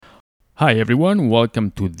Hi everyone,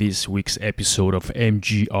 welcome to this week's episode of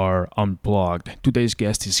MGR Unplugged. Today's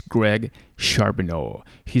guest is Greg Charbonneau.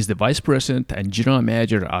 He's the Vice President and General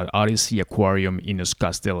Manager at Odyssey Aquarium in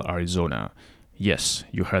Scottsdale, Arizona. Yes,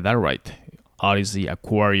 you heard that right. Odyssey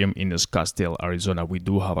Aquarium in Scottsdale, Arizona. We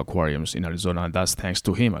do have aquariums in Arizona, and that's thanks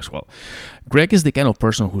to him as well. Greg is the kind of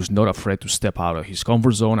person who's not afraid to step out of his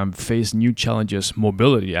comfort zone and face new challenges.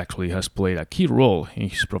 Mobility actually has played a key role in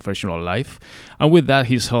his professional life, and with that,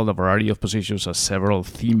 he's held a variety of positions at several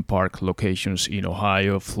theme park locations in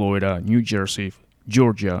Ohio, Florida, New Jersey,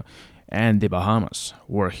 Georgia, and the Bahamas,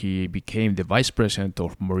 where he became the Vice President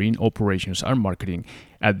of Marine Operations and Marketing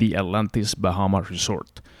at the Atlantis Bahama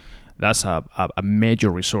Resort. That's a major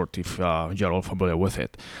resort if you're all familiar with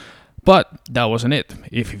it. But that wasn't it.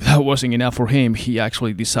 If that wasn't enough for him, he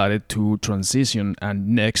actually decided to transition, and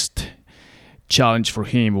next challenge for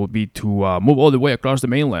him will be to move all the way across the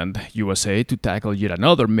mainland USA to tackle yet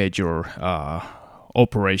another major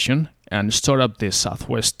operation and start up the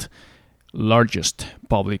Southwest largest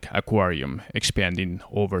public aquarium, expanding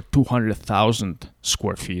over 200,000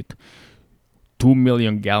 square feet, 2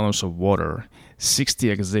 million gallons of water, 60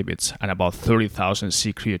 exhibits, and about 30,000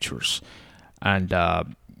 sea creatures. And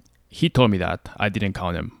he told me that. I didn't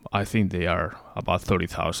count them. I think they are about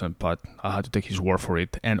 30,000, but I had to take his word for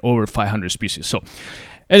it, and over 500 species. So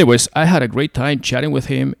anyways, I had a great time chatting with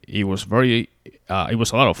him. It was it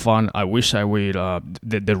was a lot of fun. I wish I would,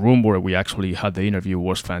 the room where we actually had the interview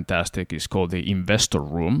was fantastic. It's called the Investor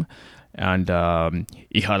Room. And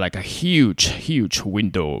it had like a huge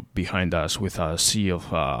window behind us with a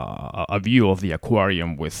a view of the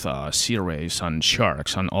aquarium with sea rays and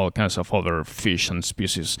sharks and all kinds of other fish and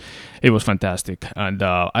species. It was fantastic, and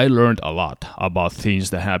I learned a lot about things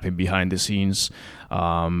that happen behind the scenes.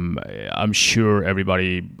 I'm sure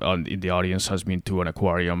everybody in the audience has been to an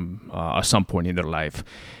aquarium at some point in their life,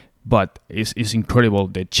 but it's incredible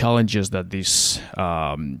the challenges that these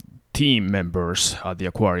team members at the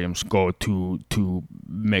aquariums go to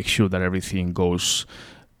make sure that everything goes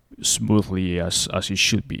smoothly as it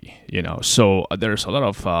should be, So there's a lot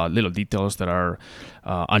of little details that are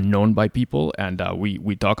unknown by people, and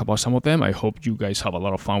we talk about some of them. I hope you guys have a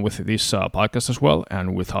lot of fun with this podcast as well.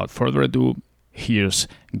 And without further ado, here's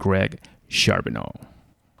Greg Charbonneau.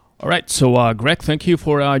 All right, so Greg, thank you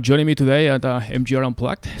for joining me today at MGR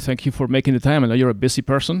Unplugged. Thank you for making the time. I know you're a busy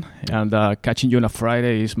person, and catching you on a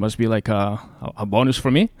Friday must be like a bonus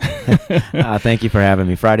for me. Thank you for having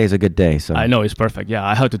me. Friday's a good day. So I know, it's perfect. Yeah,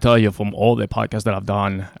 I have to tell you, from all the podcasts that I've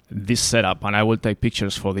done, this setup, and I will take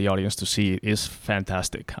pictures for the audience to see, is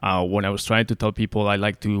fantastic. When I was trying to tell people I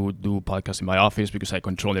like to do podcasts in my office because I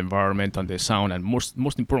control the environment and the sound, and most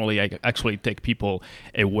importantly, I actually take people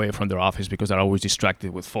away from their office because they're always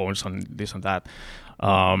distracted with phones and this and that.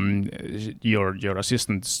 Your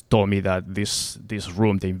assistants told me that this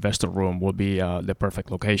room, the investor room, will be the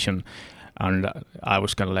perfect location. And I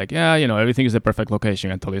was kind of like, yeah, everything is the perfect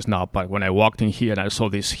location until it's not. But when I walked in here and I saw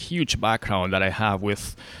this huge background that I have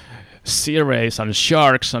with sea rays and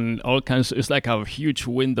sharks and all kinds, it's like a huge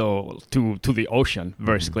window to the ocean,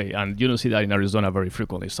 basically. Mm-hmm. And you don't see that in Arizona very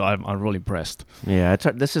frequently. So I'm really impressed. Yeah,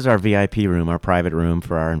 this is our VIP room, our private room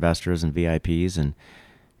for our investors and VIPs, and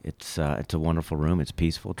it's a wonderful room. It's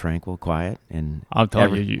peaceful, tranquil, quiet, and I'll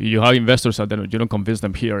tell you have investors out there. You don't convince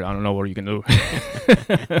them here. I don't know what you can do.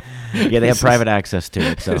 Yeah, they have private access to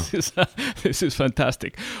it. So this is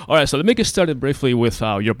fantastic. All right, so let me get started briefly with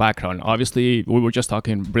your background. Obviously, we were just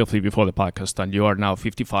talking briefly before the podcast, and you are now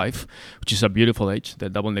 55, which is a beautiful age, the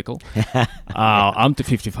double nickel. I'm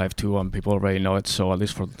 55 too, and people already know it. So at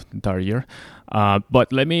least for the entire year.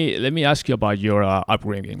 But let me ask you about your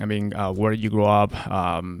upbringing. I mean, where you grew up,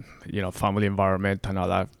 family environment and all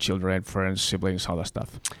that, children, friends, siblings, all that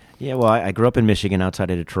stuff. Yeah, well, I grew up in Michigan,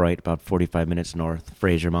 outside of Detroit, about 45 minutes north,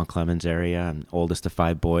 Fraser, Mount Clemens area. I'm oldest of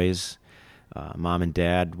 5 boys. Mom and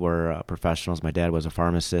dad were professionals. My dad was a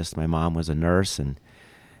pharmacist. My mom was a nurse. And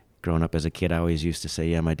growing up as a kid, I always used to say,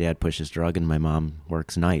 yeah, my dad pushes drug and my mom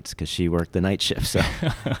works nights because she worked the night shift. So,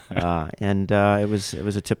 it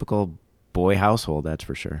was a typical boy household, that's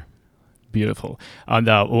for sure. Beautiful. And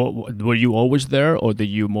were you always there, or did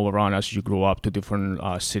you move around as you grew up to different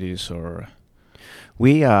cities? Or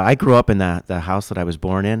I grew up in the house that I was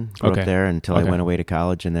born in. Grew up there until I went away to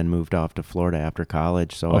college, and then moved off to Florida after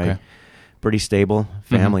college. So I pretty stable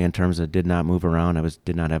family in terms of did not move around.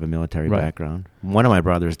 Did not have a military background. One of my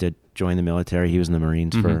brothers did join the military. He was in the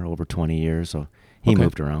Marines for over 20 years, so he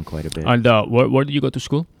moved around quite a bit. And where did you go to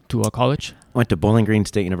school? To college? I went to Bowling Green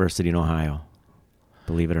State University in Ohio.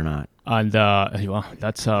 Believe it or not. And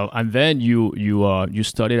that's and then you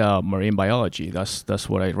studied marine biology. That's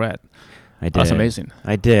what I read. I did. That's amazing.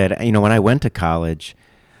 I did. You know, when I went to college,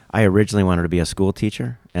 I originally wanted to be a school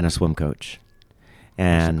teacher and a swim coach.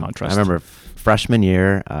 And I remember freshman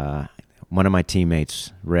year, one of my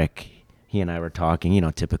teammates, Rick, he and I were talking, you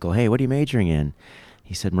know, typical, hey, what are you majoring in?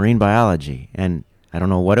 He said, marine biology. And I don't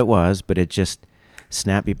know what it was, but it just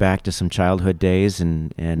snapped me back to some childhood days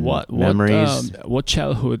and memories. What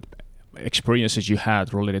childhood experiences you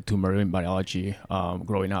had related to marine biology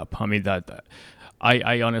growing up? I mean,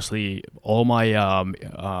 I honestly, all my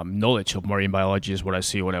knowledge of marine biology is what I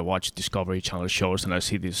see when I watch Discovery Channel shows, and I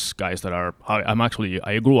see these guys that are.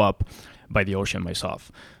 I grew up by the ocean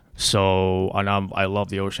myself, so and I love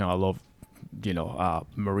the ocean. I love,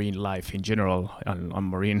 marine life in general and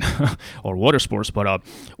marine or water sports. But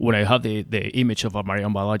when I have the image of a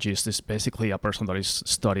marine biologist, it's basically a person that is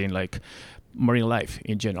studying like marine life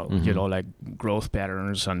in general. Mm-hmm. Like growth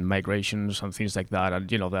patterns and migrations and things like that. And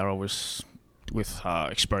they're always with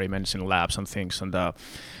experiments in labs and things. And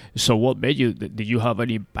so what made you, did you have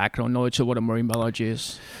any background knowledge of what a marine biology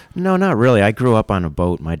is? No, not really. I grew up on a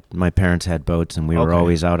boat. My parents had boats, and we were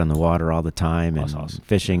always out on the water all the time and awesome.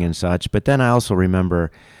 Fishing and such. But then I also remember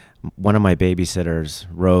one of my babysitters,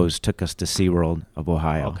 Rose, took us to SeaWorld of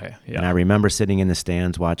Ohio. Okay, yeah. And I remember sitting in the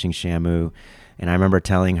stands watching Shamu, and I remember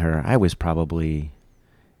telling her, I was probably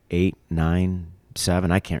 8, 9,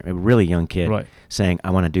 7, I can't, a really young kid, right, saying,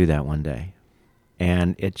 I want to do that one day.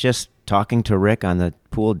 And it just, talking to Rick on the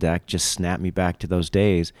pool deck just snapped me back to those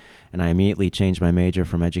days, and I immediately changed my major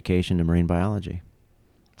from education to marine biology.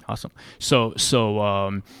 Awesome. So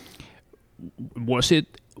was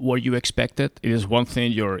it what you expected? It is one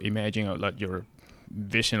thing you're imagining, like your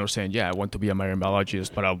vision or saying, yeah, I want to be a marine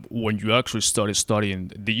biologist, but when you actually started studying,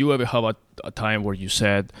 did you ever have a time where you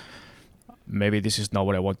said, maybe this is not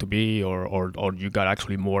what I want to be, or you got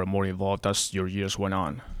actually more and more involved as your years went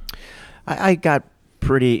on? I got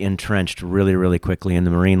pretty entrenched really, really quickly in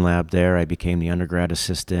the marine lab there. I became the undergrad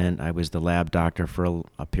assistant. I was the lab doctor for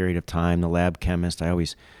a period of time, the lab chemist. I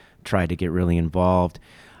always tried to get really involved.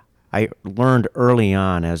 I learned early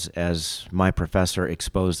on as my professor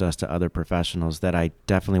exposed us to other professionals that I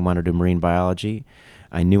definitely wanted to do marine biology.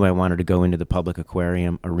 I knew I wanted to go into the public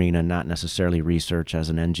aquarium arena, not necessarily research as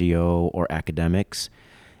an NGO or academics.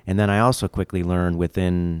 And then I also quickly learned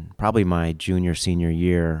within probably my junior, senior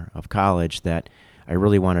year of college that I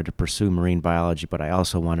really wanted to pursue marine biology, but I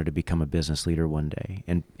also wanted to become a business leader one day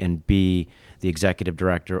and be the executive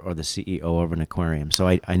director or the CEO of an aquarium. So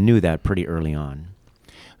I knew that pretty early on.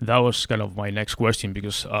 That was kind of my next question,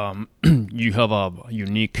 because you have a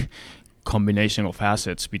unique combination of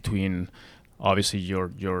assets between obviously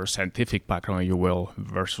your scientific background, you will,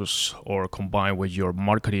 versus or combined with your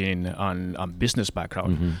marketing and business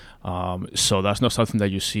background. Mm-hmm. So that's not something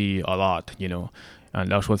that you see a lot, And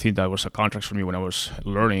that's one thing that was a contrast for me when I was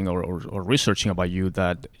learning or researching about you,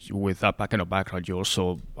 that with that kind of background, you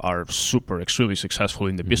also are extremely successful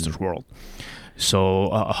in the business world. So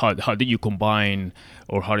how did you combine,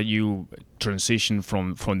 or how did you transition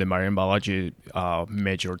from the marine biology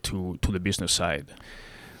major to the business side?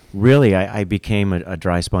 Really, I became a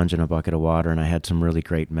dry sponge in a bucket of water, and I had some really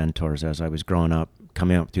great mentors as I was growing up,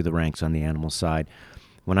 coming up through the ranks on the animal side.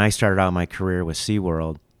 When I started out my career with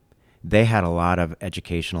SeaWorld, they had a lot of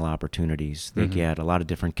educational opportunities. They had a lot of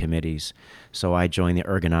different committees. So I joined the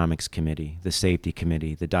ergonomics committee, the safety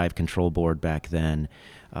committee, the dive control board back then.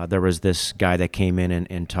 There was this guy that came in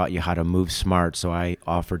and taught you how to move smart, so I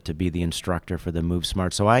offered to be the instructor for the Move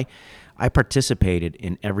Smart. So I participated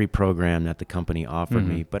in every program that the company offered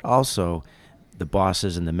me, but also the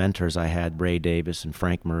bosses and the mentors I had, Ray Davis and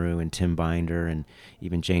Frank Maru and Tim Binder and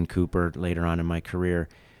even Jane Cooper later on in my career,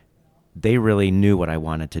 they really knew what I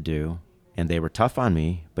wanted to do, and they were tough on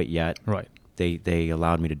me, but yet they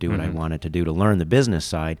allowed me to do what I wanted to do, to learn the business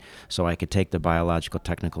side so I could take the biological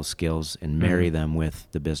technical skills and marry them with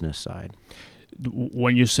the business side.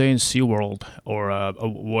 When you say in SeaWorld, or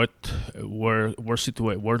where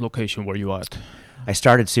location were you at? I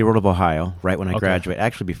started SeaWorld of Ohio right when I graduated.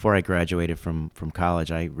 Actually, before I graduated from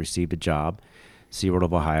college, I received a job, SeaWorld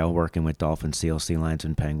of Ohio, working with dolphins, seals, sea lions,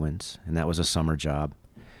 and penguins, and that was a summer job,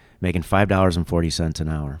 making $5.40 an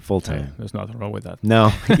hour, full-time. Hey, there's nothing wrong with that.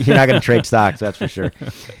 No, you're not going to trade stocks, that's for sure.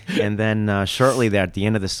 And then shortly there, at the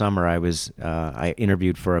end of the summer, I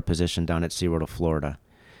interviewed for a position down at SeaWorld of Florida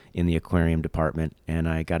in the aquarium department, and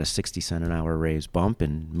I got a 60-cent an hour raise bump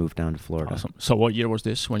and moved down to Florida. Awesome. So what year was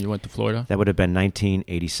this when you went to Florida? That would have been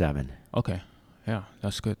 1987. Okay. Yeah,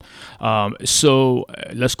 that's good. So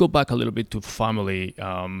let's go back a little bit to family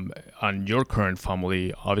and your current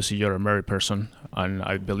family. Obviously, you're a married person, and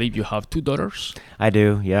I believe you have two daughters. I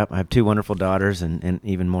do, yep. I have two wonderful daughters and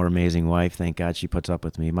even more amazing wife. Thank God she puts up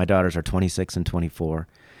with me. My daughters are 26 and 24.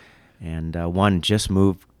 And one just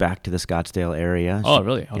moved back to the Scottsdale area. Oh,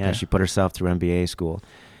 really? Okay. Yeah, she put herself through MBA school.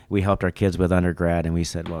 We helped our kids with undergrad, and we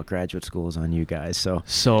said, well, graduate school is on you guys.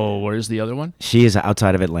 So where's the other one? She is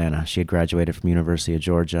outside of Atlanta. She had graduated from University of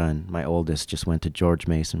Georgia, and my oldest just went to George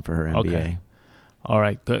Mason for her MBA. Okay. All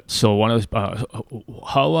right, good. So when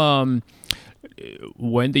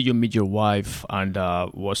did you meet your wife, and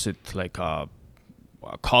was it like a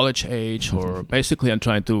college age, or basically I'm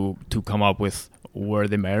trying to come up with where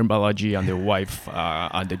the marine biology and the wife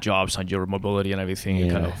and the jobs and your mobility and everything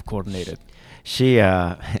kind of coordinated?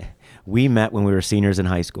 We met when we were seniors in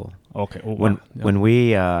high school. Okay. Oh, When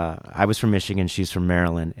I was from Michigan, she's from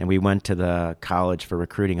Maryland, and we went to the college for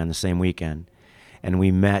recruiting on the same weekend. And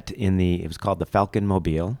we met it was called the Falcon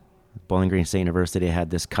Mobile. Bowling Green State University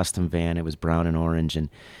had this custom van. It was brown and orange. And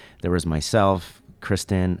there was myself,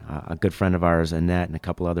 Kristen, a good friend of ours, Annette, and a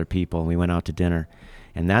couple other people. And we went out to dinner.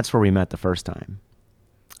 And that's where we met the first time.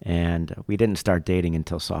 And we didn't start dating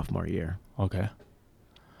until sophomore year. Okay.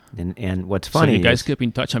 And what's funny so you guys keep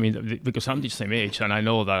in touch? I mean, because I'm the same age, and I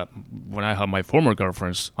know that when I had my former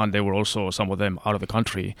girlfriends, and they were also, some of them, out of the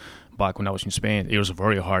country back when I was in Spain, it was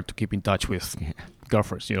very hard to keep in touch with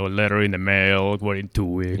girlfriends. Letter in the mail, in 2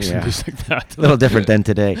 weeks, and things like that. A little different than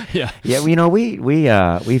today. Yeah.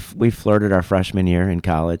 We flirted our freshman year in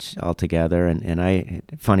college all together, and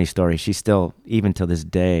funny story, she still, even till this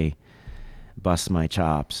day, busts my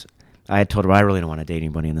chops. I had told her I really don't want to date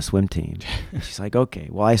anybody on the swim team. And she's like, okay.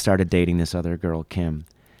 Well, I started dating this other girl, Kim.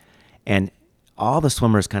 And all the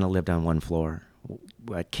swimmers kind of lived on one floor.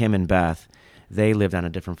 Kim and Beth, they lived on a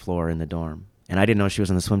different floor in the dorm. And I didn't know she was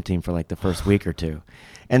on the swim team for like the first week or two.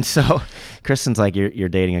 And so Kristen's like, you're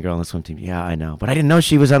dating a girl on the swim team. Yeah, I know. But I didn't know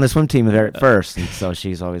she was on the swim team there at first. And so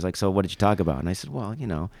she's always like, so what did you talk about? And I said, well,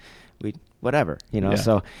 whatever.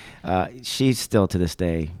 So she still to this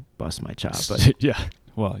day busts my chop. But yeah.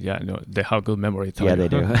 Well, yeah, they have good memory. Yeah, they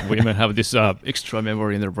do. Women have this extra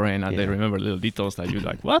memory in their brain, and they remember little details that you're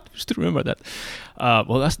like, what? Still remember that?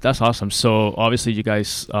 Well, that's awesome. So obviously you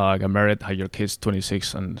guys got married, had your kids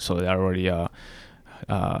 26, and so they're already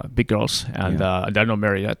big girls, and they're not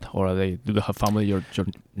married yet, or do they have family?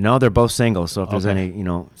 No, they're both single. So if there's any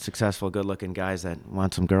successful, good-looking guys that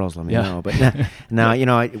want some girls, let me know. But now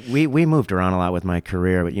we moved around a lot with my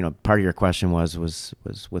career. But part of your question was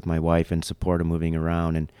with my wife and support of moving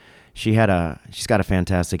around, and she's got a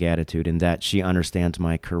fantastic attitude in that she understands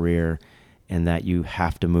my career and that you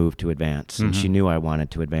have to move to advance. And she knew I wanted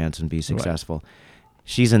to advance and be successful. Right.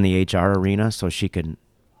 She's in the HR arena, so she could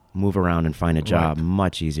move around and find a job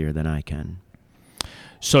much easier than I can.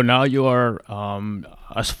 So now you are,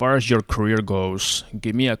 as far as your career goes,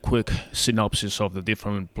 give me a quick synopsis of the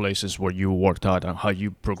different places where you worked at and how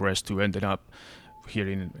you progressed to ending up here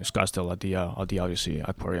in Scottsdale at the Odyssey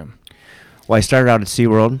Aquarium. Well, I started out at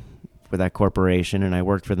SeaWorld with that corporation, and I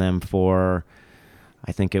worked for them for,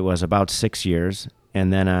 I think it was about 6 years.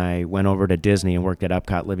 And then I went over to Disney and worked at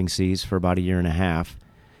Epcot Living Seas for about 1.5 years.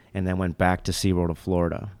 And then went back to SeaWorld of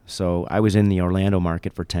Florida. So I was in the Orlando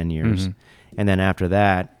market for 10 years. And then after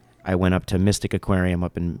that, I went up to Mystic Aquarium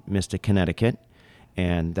up in Mystic, Connecticut.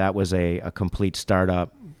 And that was a complete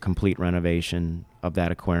startup, complete renovation of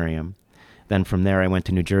that aquarium. Then from there, I went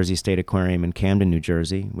to New Jersey State Aquarium in Camden, New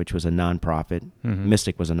Jersey, which was a nonprofit.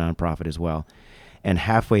 Mystic was a nonprofit as well. And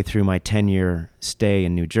halfway through my 10-year stay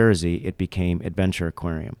in New Jersey, it became Adventure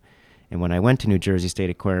Aquarium. And when I went to New Jersey State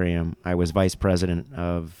Aquarium, I was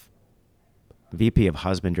VP of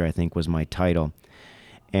Husbandry, I think was my title.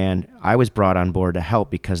 And I was brought on board to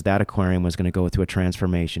help because that aquarium was going to go through a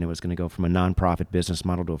transformation. It was going to go from a nonprofit business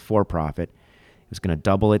model to a for-profit. It was going to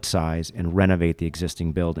double its size and renovate the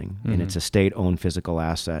existing building. And it's a state-owned physical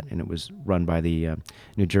asset, and it was run by the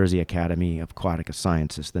New Jersey Academy of Aquatic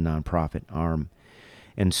Sciences, the nonprofit arm.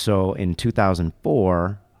 And so in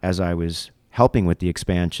 2004, as I was helping with the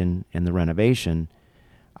expansion and the renovation,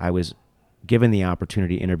 I was given the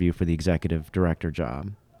opportunity to interview for the executive director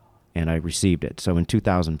job, and I received it. So in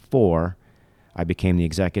 2004, I became the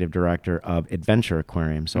executive director of Adventure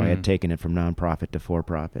Aquarium. So I had taken it from nonprofit to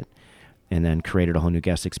for-profit, and then created a whole new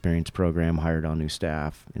guest experience program, hired all new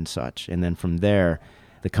staff and such. And then from there,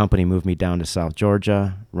 the company moved me down to South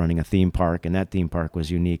Georgia, running a theme park, and that theme park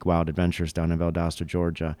was unique, Wild Adventures, down in Valdosta,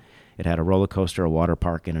 Georgia. It had a roller coaster, a water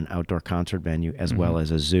park, and an outdoor concert venue, as well as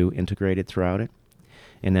a zoo integrated throughout it.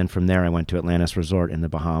 And then from there, I went to Atlantis Resort in the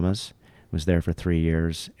Bahamas, was there for 3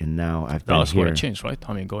 years, and now I've been That's here. what a change, right?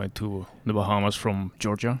 I mean, going to the Bahamas from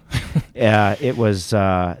Georgia. Yeah, it was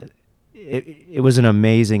it was an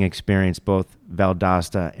amazing experience, both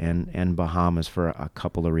Valdosta and Bahamas, for a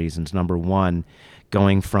couple of reasons. Number one,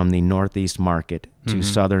 going from the Northeast market to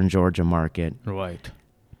Southern Georgia market. Right.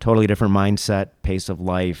 Totally different mindset, pace of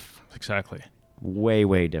life. Exactly.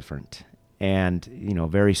 Way different. And, you know,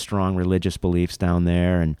 very strong religious beliefs down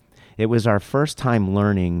there. And it was our first time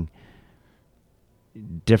learning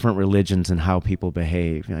different religions and how people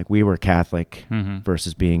behave. Like, we were Catholic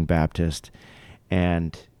versus being Baptist.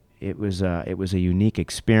 And it was a unique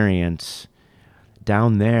experience.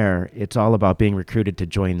 Down there, it's all about being recruited to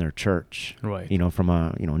join their church. Right. You know, from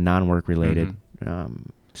a, you know, non-work related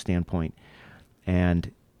standpoint.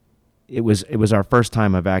 And it was our first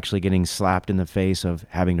time of actually getting slapped in the face of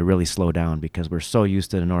having to really slow down, because we're so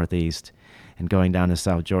used to the Northeast and going down to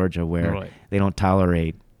South Georgia where they don't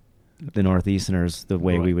tolerate the Northeasterners the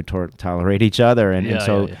way we would tolerate each other. And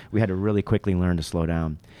so we had to really quickly learn to slow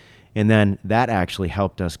down. And then that actually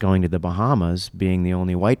helped us going to the Bahamas, being the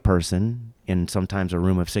only white person in sometimes a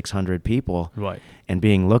room of 600 people, and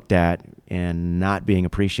being looked at and not being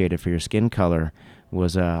appreciated for your skin color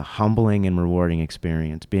was a humbling and rewarding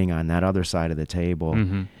experience, being on that other side of the table.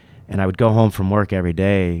 And I would go home from work every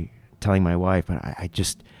day telling my wife, but I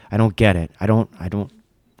don't get it. I don't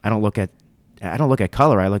look at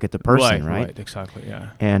color. I look at the person, right? Right, exactly,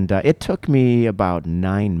 yeah. And it took me about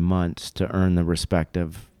 9 months to earn the respect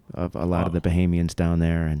of a lot of the Bahamians down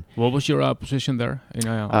there. And what was your position there in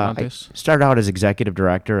Atlantis? I started out as executive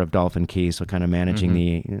director of Dolphin Key, so kind of managing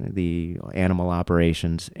the animal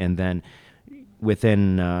operations. And then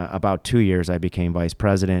within about 2 years, I became vice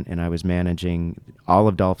president, and I was managing all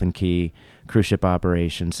of Dolphin Key, cruise ship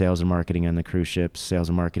operations, sales and marketing on the cruise ships, sales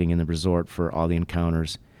and marketing in the resort for all the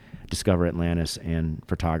encounters, Discover Atlantis, and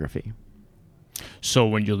photography. So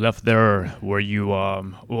when you left there, where you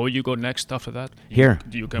go next after that? Here.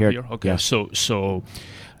 Do you come here? Okay. Yes. So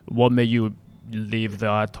what made you leave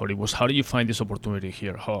that? Or how did you find this opportunity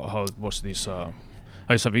here? How was this?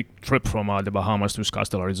 It's a big trip from the Bahamas to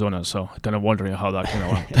Scottsdale, Arizona. So kind of wondering how that came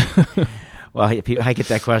out. Well, I get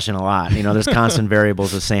that question a lot. You know, there's constant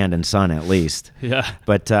variables of sand and sun, at least. Yeah.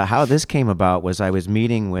 But how this came about was I was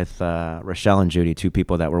meeting with Rochelle and Judy, two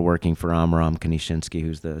people that were working for Amram Konishinsky,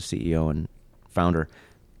 who's the CEO and founder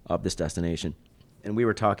of this destination. And we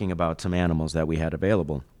were talking about some animals that we had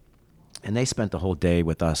available. And they spent the whole day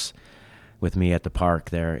with me at the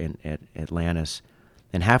park there at Atlantis.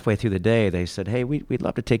 And halfway through the day, they said, "Hey, we'd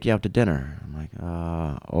love to take you out to dinner." I'm like,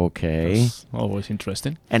 okay. That's always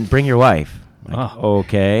interesting. And bring your wife. I'm like,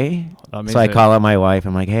 okay. So I call up my wife.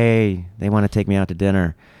 I'm like, "Hey, they want to take me out to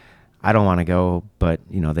dinner. I don't want to go, but,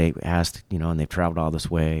 you know, they asked, you know, and they've traveled all this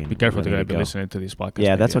way." Be careful, they're going to be listening to this podcast.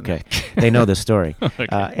 Yeah, that's okay. They know the story. Okay.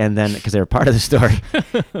 And then, because they're part of the story.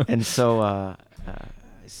 And so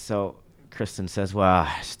Kristen says, "Well,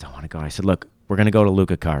 I just don't want to go." I said, "Look, we're going to go to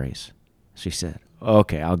Luca Cari's." She said,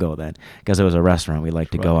 "Okay, I'll go then," because it was a restaurant we like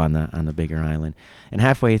to go on the bigger island. And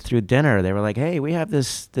halfway through dinner, they were like, "Hey, we have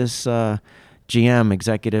this GM,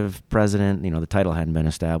 executive president, you know, the title hadn't been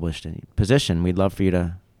established, position. We'd love for you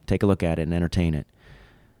to take a look at it and entertain it."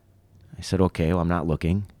 I said, "Okay, well, I'm not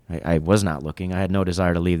looking." I was not looking. I had no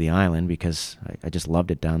desire to leave the island because I just loved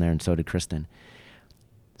it down there, and so did Kristen.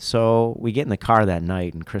 So we get in the car that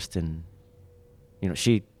night, and Kristen, you know,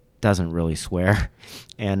 she doesn't really swear.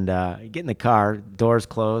 And get in the car, doors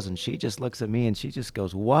close, and she just looks at me, and she just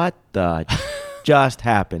goes, "What the just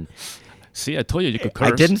happened?" See, I told you could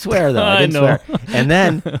curse. I didn't swear, though. I didn't swear. And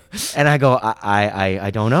then, and I go, I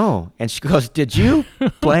don't know. And she goes, "Did you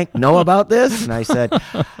blank know about this?" And I said,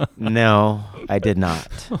 "No, I did not."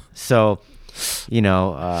 So, you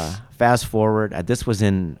know, fast forward. This was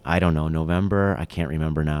in, I don't know, November. I can't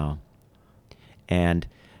remember now. And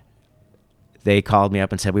they called me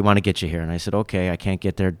up and said, "We want to get you here." And I said, "Okay, I can't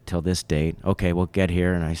get there till this date." "Okay, we'll get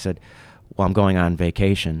here." And I said, "Well, I'm going on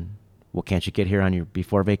vacation." "Well, can't you get here on your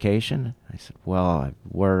before vacation?" I said, "Well, I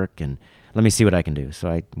work, and let me see what I can do." So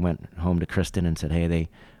I went home to Kristen and said, "Hey, they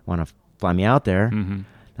want to fly me out there.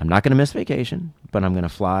 I'm not going to miss vacation, but I'm going to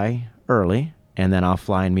fly early, and then I'll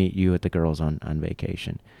fly and meet you at the girls on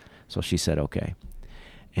vacation." So she said, okay.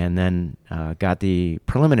 And then got the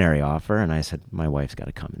preliminary offer, and I said, "My wife's got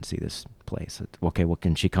to come and see this place." I said, "Okay, well,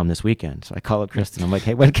 can she come this weekend?" So I call up Kristen. I'm like,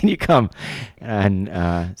 "Hey, when can you come?" And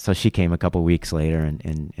so she came a couple weeks later,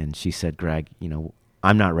 and she said, "Greg, you know,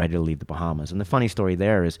 I'm not ready to leave the Bahamas." And the funny story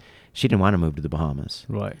there is she didn't want to move to the Bahamas.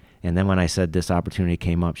 Right. And then when I said this opportunity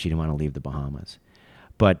came up, she didn't want to leave the Bahamas.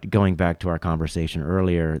 But going back to our conversation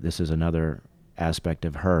earlier, this is another aspect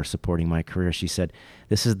of her supporting my career. She said,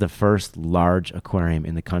 "This is the first large aquarium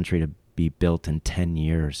in the country to be built in 10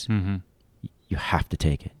 years. Mm-hmm. You have to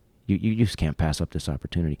take it. You just can't pass up this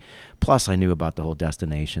opportunity." Plus, I knew about the whole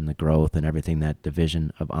destination, the growth, and everything. That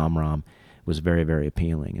division of Amram was very, very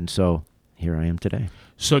appealing. And so here I am today.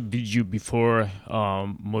 So did you, before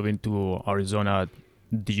moving to Arizona,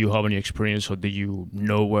 did you have any experience, or did you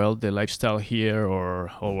know well the lifestyle here,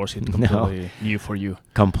 or was it completely new for you?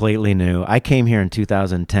 Completely new. I came here in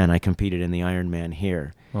 2010. I competed in the Ironman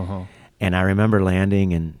here. Uh-huh. And I remember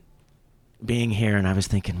landing and being here, and I was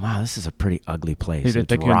thinking, wow, this is a pretty ugly place. Did they It's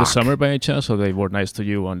take you in the rock. summer by any chance, or they were nice to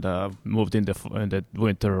you and moved in the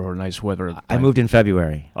winter or nice weather? I moved in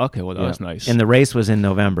February. Okay, well, that Yeah. was nice. And the race was in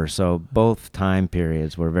November, so both time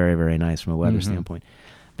periods were very, very nice from a weather Mhm. standpoint.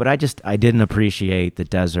 But I didn't appreciate the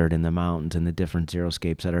desert and the mountains and the different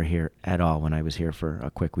xeriscapes that are here at all when I was here for a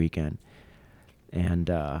quick weekend. And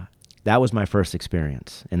that was my first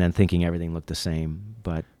experience. And then thinking everything looked the same.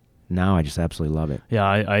 But now I just absolutely love it.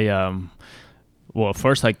 Yeah, well,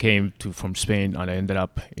 first I came from Spain, and I ended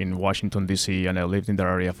up in Washington, D.C., and I lived in that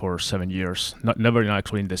area for 7 years. Never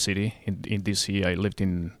actually in the city. In D.C., I lived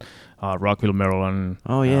in Rockville, Maryland.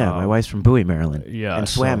 Oh, yeah. My wife's from Bowie, Maryland. Yeah. And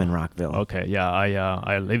swam in Rockville. Okay, yeah.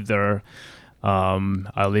 I lived there.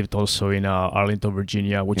 I lived also in Arlington,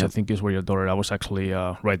 Virginia, which I Yep. think is where your daughter. I was actually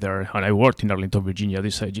right there, and I worked in Arlington, Virginia.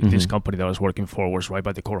 This company that I was working for was right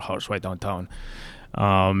by the courthouse, right downtown.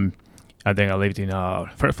 And then I lived in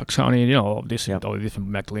Fairfax County, all the different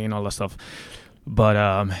McLean, all that stuff. But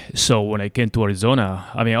so when I came to Arizona,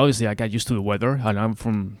 I mean, obviously I got used to the weather, and I'm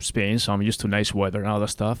from Spain, so I'm used to nice weather and all that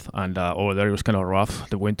stuff. And over there it was kind of rough,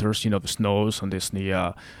 the winters, the snows and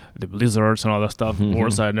the blizzards and all that stuff.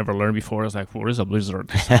 Words I had never learned before. I was like, what is a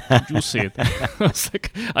blizzard? You see it. It's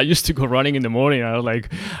like, I used to go running in the morning, and I was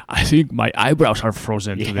like, I think my eyebrows are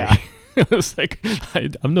frozen today. It's like,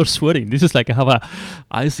 I'm not sweating. This is like I have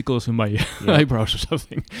icicles in my eyebrows or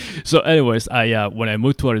something. So anyways, when I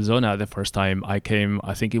moved to Arizona the first time I came,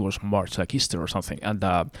 I think it was March, like Easter or something. And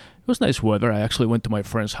it was nice weather. I actually went to my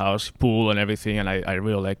friend's house, pool and everything, and I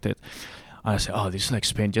really liked it. And I said, oh, this is like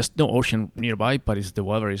Spain, just no ocean nearby, but the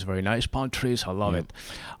weather is very nice, palm trees, I love it.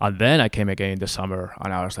 And then I came again in the summer,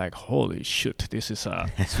 and I was like, holy shit, this is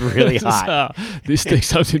it's really hot. This takes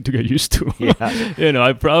something to get used to. Yeah.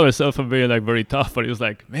 I proud myself of being like very tough, but it was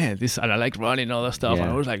like, man, and I like running and all that stuff. Yeah.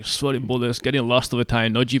 And I was like sweating bullets, getting lost all the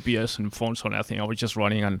time, no GPS and phones or nothing. I was just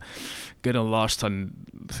running and getting lost and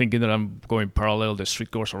thinking that I'm going parallel. The street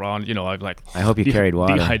goes around, I'm like, I hope you carried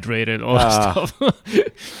water. Dehydrated, all that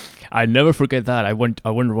stuff. I never forget that. I went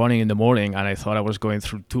running in the morning, and I thought I was going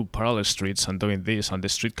through two parallel streets and doing this, and the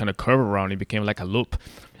street kind of curved around. It became like a loop.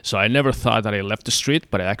 So I never thought that I left the street,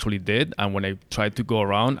 but I actually did. And when I tried to go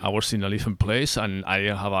around, I was in a different place, and I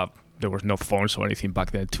didn't have there was no phones or anything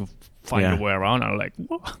back then to find a way around. I was like,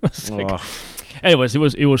 what? Anyways,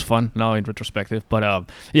 it was fun now in retrospective. But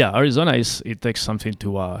Arizona it takes something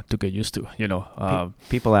to get used to.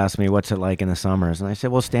 People ask me what's it like in the summers, and I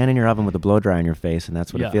said, well, stand in your oven with a blow dryer in your face, and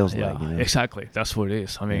that's what it feels like. Exactly, that's what it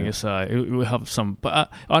is. I mean, it's we have some,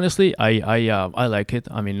 but honestly, I like it.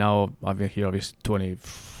 I mean, now I've been here obviously 20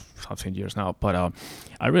 something years now, but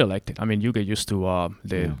I really liked it. I mean, you get used to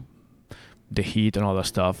the heat and all that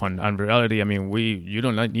stuff, and in reality, I mean, you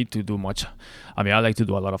don't need to do much. I mean, I like to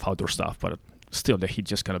do a lot of outdoor stuff, but still the heat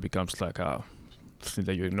just kind of becomes like a thing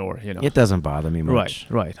that you ignore, It doesn't bother me much.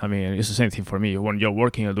 Right. I mean, it's the same thing for me. When you're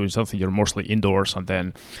working or doing something, you're mostly indoors, and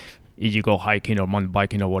then if you go hiking or mountain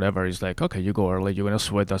biking or whatever, it's like, okay, you go early, you're going to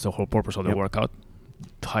sweat. That's the whole purpose of the workout.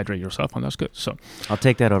 Hydrate yourself, and that's good. So I'll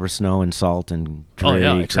take that over snow and salt and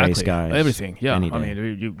gray skies. Everything. Yeah, I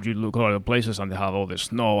mean, you look at other places and they have all the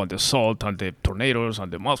snow and the salt and the tornadoes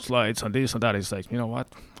and the mudslides and this and that. It's like, you know what?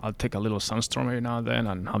 I'll take a little sunstorm every now and then,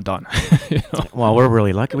 and I'm done. Well, we're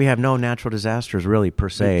really lucky. We have no natural disasters really per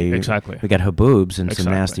se. Exactly. We got haboobs and some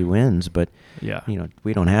nasty winds, but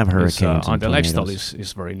we don't have hurricanes. And the lifestyle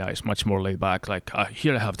is very nice, much more laid back. Like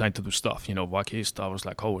here, I have time to do stuff. Back east, I was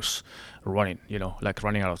like always running. Like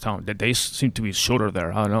running out of town. The days seem to be shorter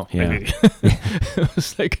there. I don't know. Yeah. Maybe.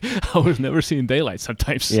 It's like I was never seeing daylight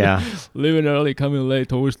sometimes. Yeah. Leaving early, coming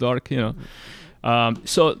late, always dark.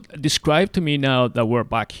 So describe to me now that we're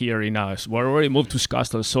back here in we're already moved to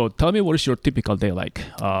Scottsdale. So tell me, what is your typical day like?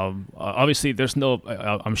 Obviously, there's no.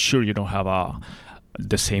 I'm sure you don't have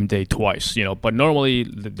the same day twice, But normally,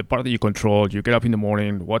 the part that you control, you get up in the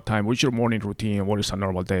morning. What time? What's your morning routine? What is a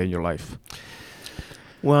normal day in your life?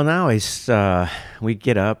 Well, now we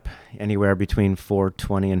get up anywhere between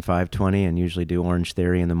 4:20 and 5:20, and usually do Orange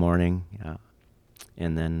Theory in the morning,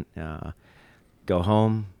 and then go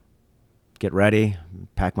home, get ready,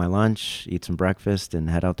 pack my lunch, eat some breakfast, and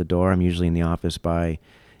head out the door. I'm usually in the office by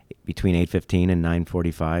between 8:15 and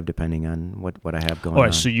 9:45, depending on what I have going on. All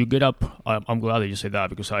right, so you get up. I'm glad that you say that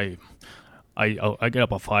because I get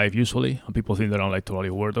up at 5 usually, and people think that I'm like totally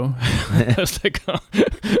weirdo. It's like,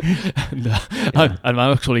 I'm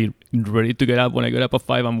actually ready to get up. When I get up at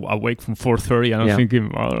 5, I'm awake from 4:30, and I'm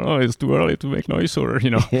thinking, I don't know, it's too early to make noise, or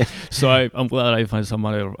So I'm glad I find some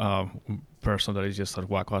other person that is just as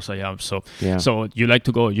wacko as I am. So you like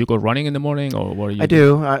to go? You go running in the morning, or what are you? I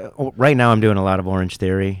do. Right now, I'm doing a lot of Orange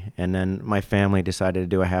Theory, and then my family decided to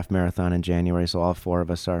do a half marathon in January, so all 4 of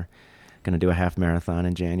us are going to do a half marathon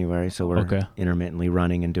in January, so we're intermittently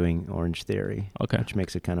running and doing Orange Theory, which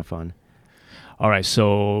makes it kind of fun. All right,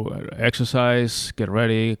 so exercise, get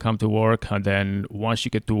ready, come to work, and then once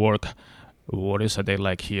you get to work, what is a day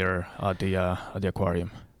like here at the aquarium?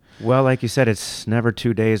 Well, like you said, it's never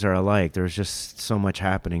 2 days are alike. There's just so much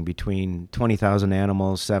happening between 20,000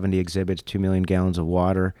 animals, 70 exhibits, 2 million gallons of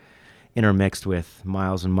water, intermixed with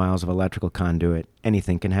miles and miles of electrical conduit.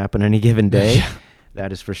 Anything can happen any given day.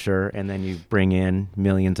 That is for sure. And then you bring in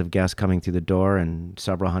millions of guests coming through the door and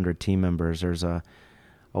several hundred team members. There's a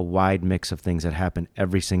wide mix of things that happen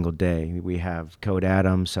every single day. We have Code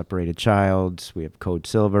Adams, separated childs. We have Code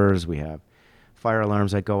Silvers. We have fire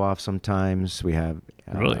alarms that go off sometimes. We have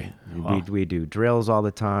really? Wow. We do drills all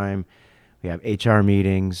the time. We have HR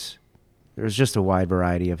meetings. There's just a wide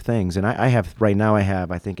variety of things. And I have,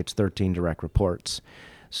 I think it's 13 direct reports.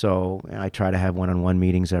 So I try to have one-on-one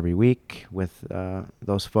meetings every week with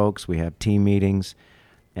those folks. We have team meetings.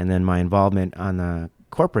 And then my involvement on the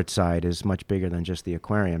corporate side is much bigger than just the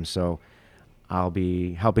aquarium. So I'll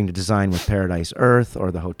be helping to design with Paradise Earth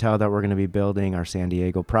or the hotel that we're going to be building, our San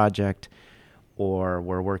Diego project, or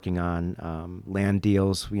we're working on land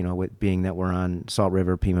deals, with being that we're on Salt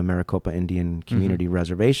River, Pima Maricopa Indian Community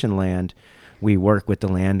Reservation land. We work with the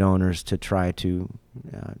landowners to try to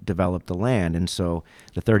develop the land. And so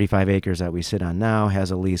the 35 acres that we sit on now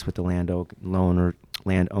has a lease with the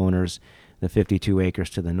landowners, the 52 acres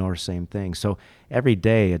to the north, same thing. So every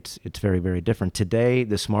day it's very, very different.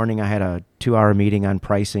 This morning I had a 2-hour meeting on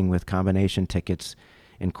pricing with combination tickets,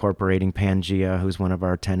 incorporating Pangea, who's one of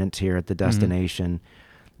our tenants here at the destination,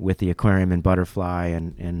 with the aquarium and butterfly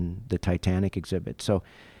and the Titanic exhibit. So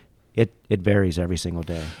it varies every single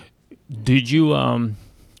day. Did you,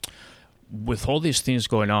 with all these things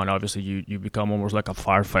going on, obviously you become almost like a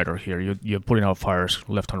firefighter here. You're putting out fires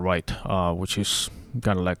left and right, which is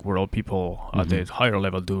kind of like what all people at the higher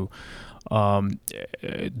level do.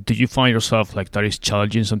 Do you find yourself like that is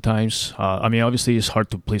challenging sometimes? Obviously it's hard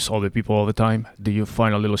to please all the people all the time. Do you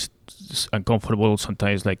find a little uncomfortable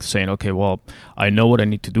sometimes, like saying, okay, well, I know what I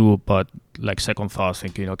need to do, but like second thoughts,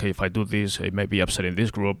 thinking, okay, if I do this, it may be upsetting this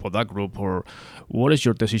group or that group, or what is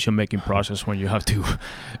your decision-making process when you have to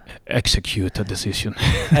execute a decision?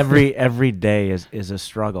 Every day is a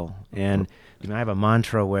struggle. And I have a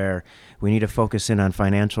mantra where we need to focus in on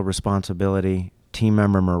financial responsibility, team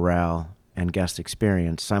member morale, and guest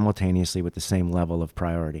experience simultaneously with the same level of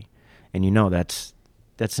priority. And it's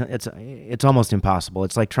almost impossible.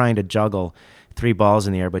 It's like trying to juggle 3 balls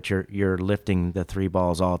in the air, but you're lifting the 3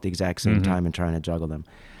 balls all at the exact same time and trying to juggle them.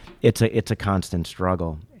 It's a constant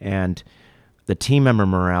struggle. And the team member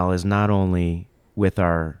morale is not only with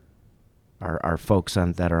our folks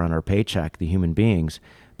that are on our paycheck, the human beings,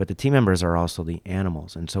 but the team members are also the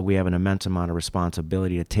animals. And so we have an immense amount of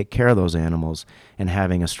responsibility to take care of those animals and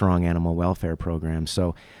having a strong animal welfare program.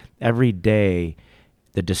 So every day,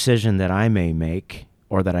 the decision that I may make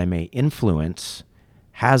or that I may influence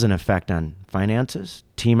has an effect on finances,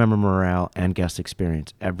 team member morale, and guest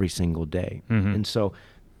experience every single day. And so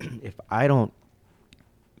if I don't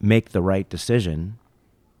make the right decision,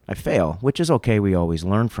 I fail, which is okay. We always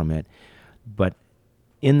learn from it. But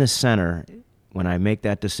in the center, when I make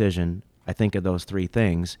that decision, I think of those 3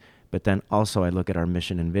 things, but then also I look at our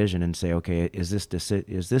mission and vision and say, okay, is this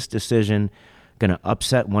decision going to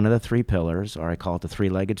upset one of the 3 pillars, or I call it the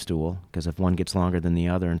 3-legged stool, because if one gets longer than the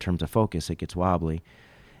other in terms of focus, it gets wobbly.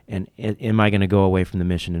 And am I going to go away from the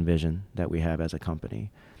mission and vision that we have as a company?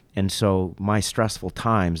 And so my stressful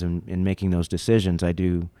times in making those decisions, I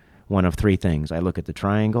do one of 3 things. I look at the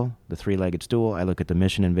triangle, the 3-legged stool, I look at the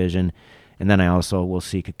mission and vision, and then I also will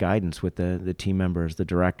seek guidance with the team members, the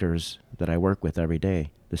directors that I work with every day,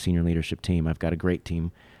 the senior leadership team. I've got a great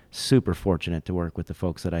team, super fortunate to work with the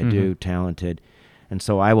folks that I do, talented. And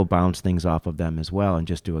so I will bounce things off of them as well and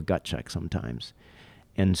just do a gut check sometimes.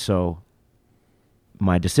 And so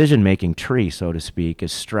my decision-making tree, so to speak,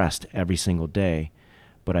 is stressed every single day,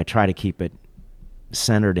 but I try to keep it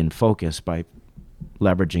centered and focused by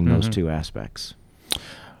leveraging those 2 aspects.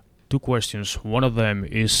 two questions. One of them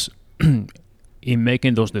is, in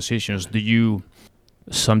making those decisions, do you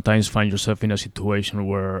sometimes find yourself in a situation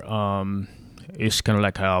where it's kind of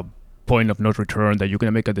like a point of no return, that you're going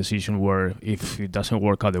to make a decision where if it doesn't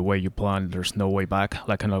work out the way you plan, there's no way back,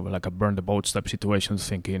 like kind of like a burn the boats type situation,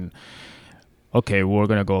 thinking, okay, we're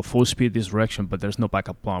going to go full speed this direction, but there's no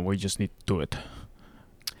backup plan. We just need to do it.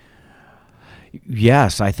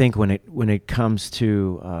 Yes, I think when it comes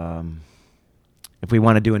to if we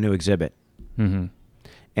want to do a new exhibit, Mm-hmm.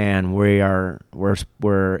 and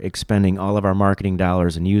we're expending all of our marketing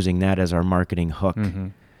dollars and using that as our marketing hook, Mm-hmm.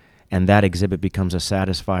 and that exhibit becomes a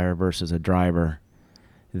satisfier versus a driver,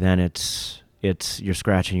 then it's you're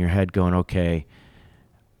scratching your head going, okay,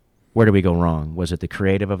 where did we go wrong? Was it the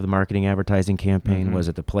creative of the marketing advertising campaign? Mm-hmm. Was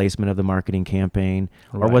it the placement of the marketing campaign?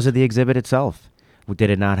 Or Right. was it the exhibit itself? Did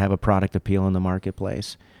it not have a product appeal in the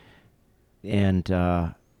marketplace? And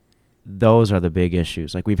those are the big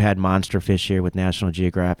issues. Like, we've had Monster Fish here with National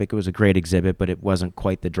Geographic. It was a great exhibit, but it wasn't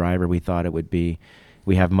quite the driver we thought it would be.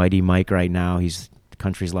 We have Mighty Mike right now. He's the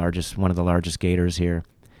country's one of the largest gators here.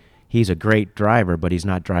 He's a great driver, but he's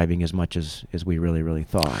not driving as much as we really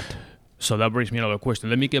thought. So that brings me another question.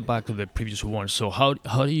 Let me get back to the previous one. So how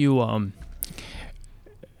do you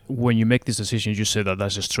when you make this decision, you said that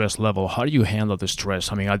that's a stress level. How do you handle the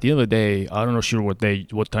stress? I mean, at the end of the day, I'm not sure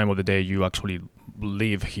what time of the day you actually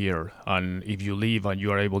live here, and if you leave and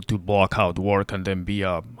you are able to block out work and then be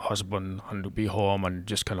a husband and be home and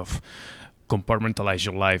just kind of compartmentalize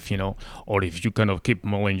your life, or if you kind of keep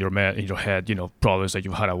mulling in your head, problems that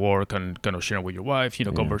you've had at work and kind of sharing with your wife,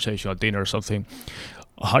 conversation at dinner or something.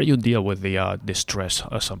 How do you deal with the stress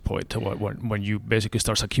at some point when you basically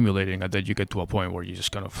starts accumulating and then you get to a point where you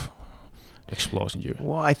just kind of explodes in you?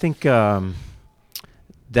 Well, I think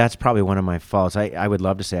that's probably one of my faults. I would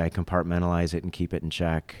love to say I compartmentalize it and keep it in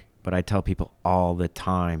check, but I tell people all the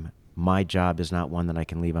time, my job is not one that I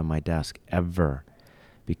can leave on my desk ever,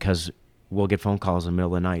 because we'll get phone calls in the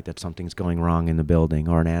middle of the night that something's going wrong in the building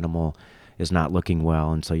or an animal is not looking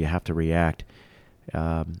well, and so you have to react.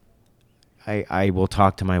 I will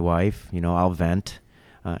talk to my wife, I'll vent.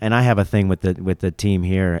 And I have a thing with the team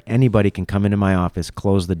here. Anybody can come into my office,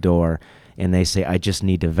 close the door, and they say, I just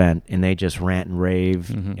need to vent. And they just rant and rave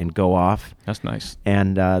Mm-hmm. and go off. That's nice.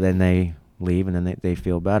 And then they leave, and then they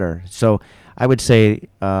feel better. So I would say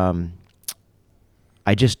I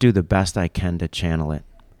just do the best I can to channel it.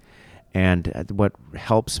 And what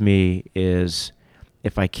helps me is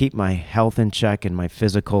if I keep my health in check and my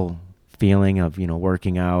physical feeling of,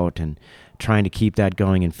 working out and trying to keep that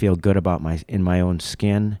going and feel good about my own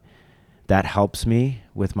skin, that helps me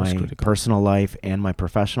with my personal life and my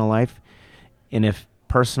professional life. And if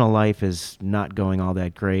personal life is not going all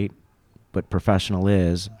that great, but professional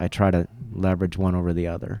is, I try to leverage one over the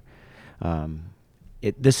other.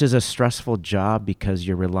 This is a stressful job because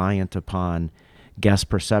you're reliant upon guest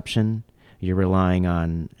perception. You're relying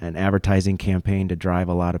on an advertising campaign to drive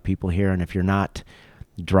a lot of people here. And if you're not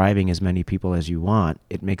driving as many people as you want,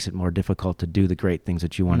 it makes it more difficult to do the great things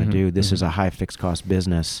that you want to do. This is a high fixed cost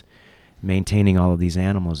business. Maintaining all of these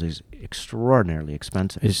animals is extraordinarily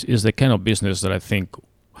expensive. Is the kind of business that I think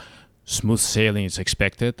smooth sailing is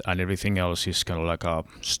expected and everything else is kind of like a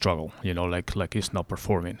struggle, like it's not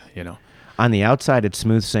performing, On the outside, it's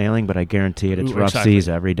smooth sailing, but I guarantee it's rough Exactly. seas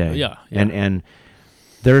every day. Yeah. And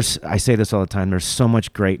I say this all the time, there's so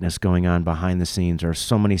much greatness going on behind the scenes. There are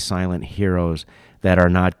so many silent heroes that are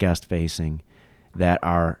not guest facing, that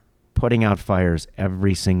are putting out fires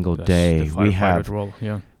every single day.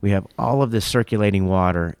 We have all of this circulating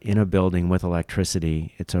water in a building with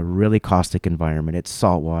electricity. It's a really caustic environment. It's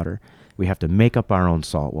salt water. We have to make up our own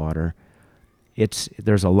salt water.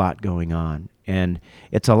 There's a lot going on. And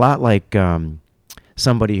it's a lot like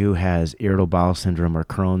somebody who has irritable bowel syndrome or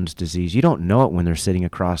Crohn's disease. You don't know it when they're sitting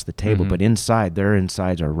across the table, but their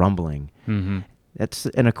insides are rumbling. Mm-hmm.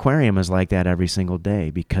 An aquarium is like that every single day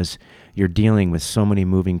because you're dealing with so many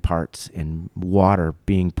moving parts and water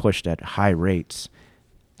being pushed at high rates.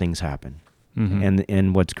 Things happen. Mm-hmm.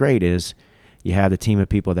 And what's great is you have the team of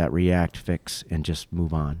people that react, fix, and just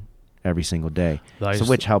move on every single day.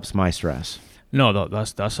 Which helps my stress. No,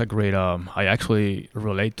 that's a great. I actually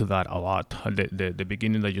relate to that a lot. The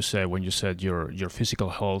beginning that you said when you said your physical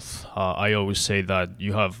health. I always say that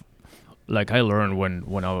you have. Like I learned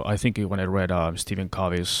when I read Stephen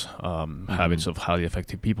Covey's Habits of Highly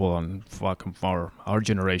Effective People on our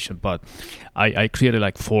generation, but I created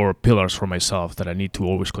like 4 pillars for myself that I need to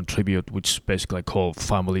always contribute, which basically I call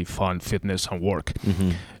family, fun, fitness, and work.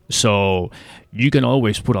 Mm-hmm. So you can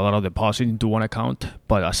always put a lot of deposit into one account,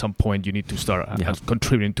 but at some point you need to start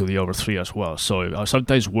contributing to the other three as well. So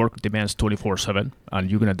sometimes work demands 24/7, and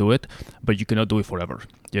you're gonna do it, but you cannot do it forever.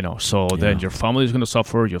 So then your family is gonna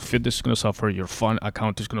suffer, your fitness is gonna suffer, your fund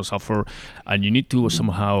account is gonna suffer, and you need to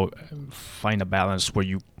somehow find a balance where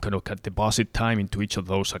you kind of deposit time into each of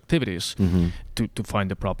those activities to find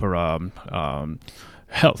the proper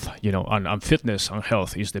health, and fitness and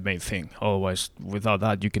health is the main thing. Otherwise, without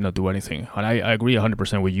that, you cannot do anything. And I agree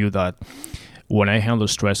 100% with you that when I handle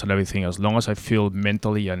stress and everything, as long as I feel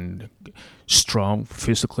mentally and strong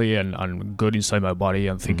physically and good inside my body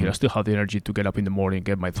and thinking I still have the energy to get up in the morning,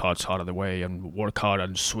 get my thoughts out of the way and work out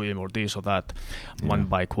and swim or this or that, one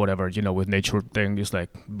bike, whatever, with nature thing is like,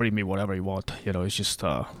 bring me whatever you want. It's just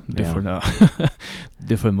different,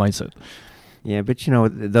 different mindset. Yeah, but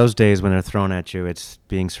those days when they're thrown at you, it's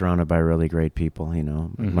being surrounded by really great people.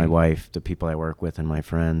 My wife, the people I work with, and my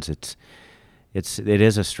friends. It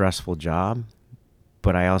is a stressful job,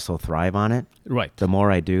 but I also thrive on it. Right. The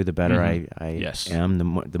more I do, the better I am.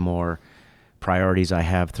 The more priorities I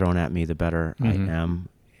have thrown at me, the better I am.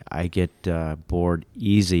 I get bored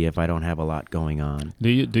easy if I don't have a lot going on. Do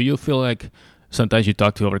you feel like sometimes you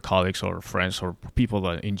talk to other colleagues or friends or people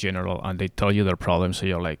in general, and they tell you their problems, so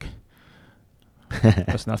you're like,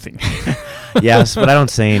 that's nothing. Yes, but I don't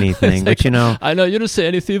say anything. Like, but I know you don't say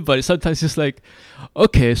anything, but sometimes it's like,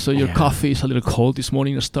 okay, so your coffee is a little cold this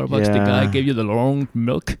morning at Starbucks. The guy gave you the wrong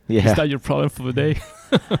milk. Is that your problem for the day?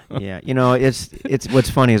 Yeah, it's what's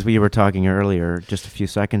funny is we were talking earlier just a few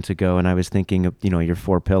seconds ago, and I was thinking of your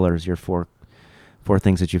 4 pillars, your four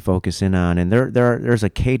things that you focus in on, and there's a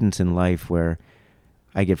cadence in life where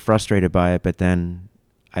I get frustrated by it, but then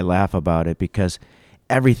I laugh about it because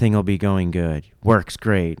everything will be going good. Work's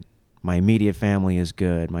great. My immediate family is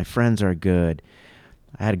good. My friends are good.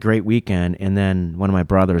 I had a great weekend, and then one of my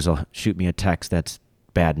brothers will shoot me a text that's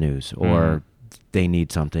bad news, or they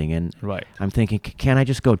need something, and I'm thinking, can't I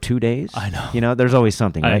just go 2 days? I know. There's always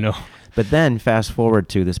something, right? I know. But then fast forward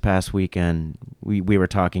to this past weekend, we were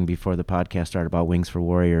talking before the podcast started about Wings for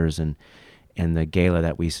Warriors and the gala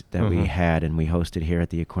that we had and we hosted here at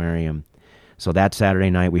the aquarium. So that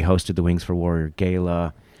Saturday night, we hosted the Wings for Warrior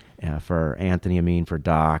Gala for Anthony Amin, for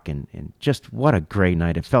Doc, and just what a great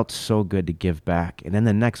night. It felt so good to give back. And then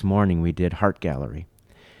the next morning, we did Heart Gallery.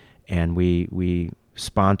 And we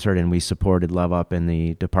sponsored and we supported Love Up in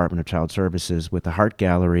the Department of Child Services with the Heart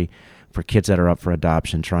Gallery for kids that are up for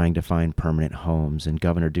adoption, trying to find permanent homes. And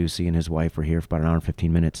Governor Ducey and his wife were here for about an hour and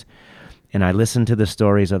 15 minutes. And I listened to the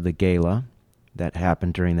stories of the gala that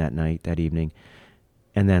happened during that night, that evening,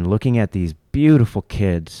 and then looking at these beautiful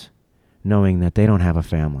kids, knowing that they don't have a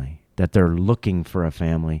family, that they're looking for a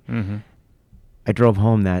family. I drove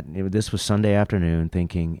home this was Sunday afternoon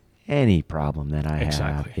thinking, any problem that I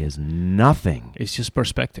have is nothing. It's just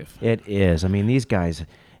perspective. It is. I mean, these guys,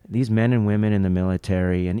 these men and women in the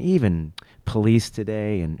military and even police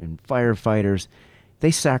today and firefighters,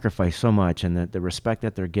 they sacrifice so much, and the respect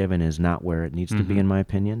that they're given is not where it needs to be, in my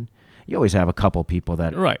opinion. You always have a couple people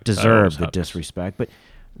that deserve the disrespect, but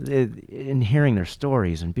in hearing their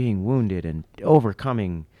stories and being wounded and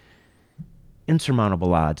overcoming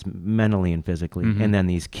insurmountable odds mentally and physically, and then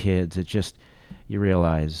these kids, it just, you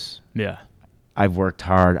realize, I've worked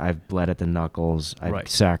hard, I've bled at the knuckles, I've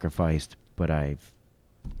sacrificed, but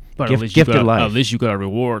gifted life. At least you got a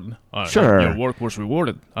reward. Sure. Your work was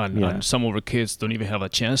rewarded, and some of the kids don't even have a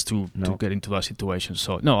chance to get into that situation.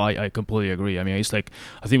 So, no, I completely agree. I mean, it's like,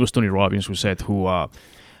 I think it was Tony Robbins who said,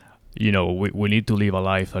 we need to live a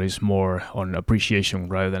life that is more on appreciation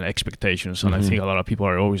rather than expectations. And I think a lot of people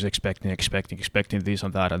are always expecting this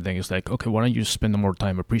and that. And then it's like, okay, why don't you spend more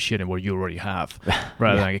time appreciating what you already have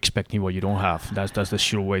rather than expecting what you don't have? That's the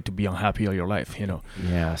sure way to be unhappy all your life,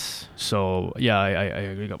 Yes. So, I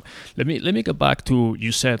agree. Let me get back to,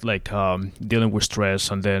 you said like dealing with stress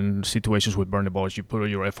and then situations with burnouts, you put all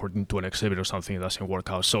your effort into an exhibit or something, it doesn't work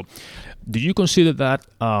out. So do you consider that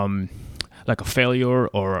like a failure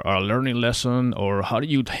or a learning lesson, or how do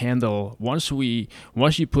you handle once you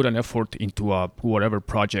put an effort into a whatever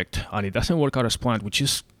project and it doesn't work out as planned, which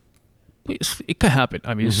is it can happen.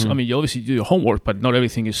 I mean, you obviously do your homework, but not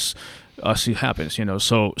everything is as it happens,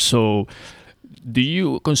 So do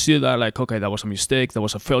you consider that like, okay, that was a mistake, that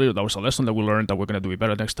was a failure, that was a lesson that we learned, that we're gonna do it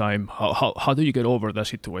better next time? How do you get over that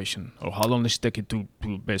situation, or how long does it take it to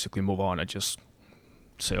basically move on and just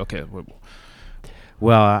say, okay?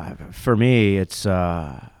 Well, for me, it's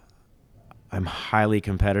I'm highly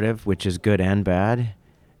competitive, which is good and bad.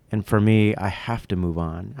 And for me, I have to move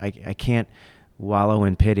on. I can't wallow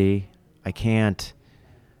in pity. I can't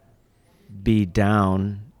be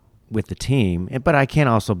down with the team, but I can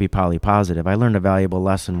also be positive. I learned a valuable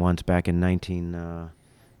lesson once back in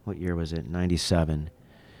what year was it? 97.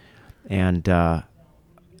 And the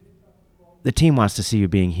team wants to see you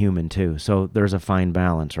being human too. So there's a fine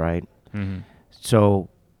balance, right? Mm-hmm. So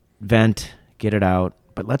vent, get it out,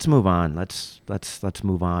 but let's move on. Let's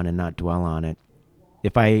move on and not dwell on it.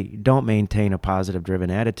 If I don't maintain a positive driven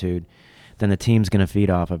attitude, then the team's going to feed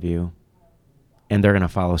off of you and they're going to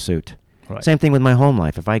follow suit. Right. Same thing with my home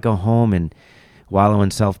life. If I go home and wallow in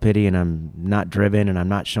self-pity and I'm not driven and I'm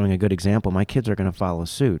not showing a good example, my kids are going to follow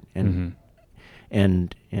suit. And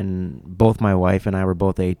and both my wife and I were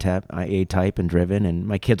both A-type and driven, and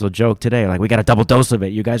my kids will joke today, like, we got a double dose of it.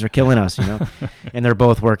 You guys are killing us, you know? And they're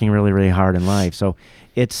both working really, really hard in life. So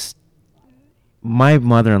it's, my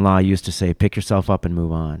mother-in-law used to say, pick yourself up and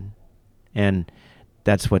move on. And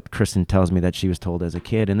that's what Kristen tells me that she was told as a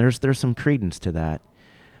kid. And there's some credence to that.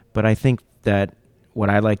 But I think that what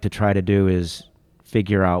I like to try to do is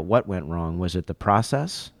figure out what went wrong. Was it the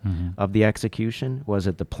process of the execution? Was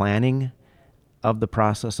it the planning of the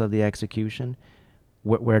process of the execution?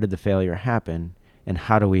 Where did the failure happen? And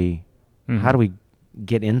how do we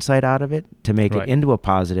get insight out of it to make it into a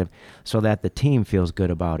positive so that the team feels good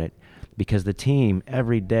about it? Because the team,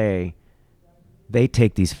 every day, they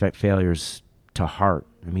take these failures to heart.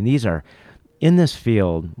 I mean, these are, in this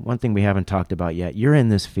field, one thing we haven't talked about yet, you're in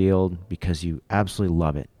this field because you absolutely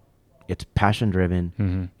love it. It's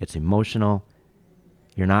passion-driven. It's emotional.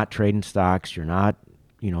 You're not trading stocks. You're not,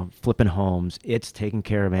 flipping homes. It's taking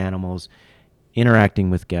care of animals,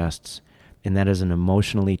 interacting with guests, and that is an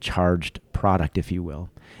emotionally charged product, if you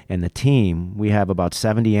will. And the team, we have about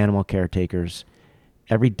 70 animal caretakers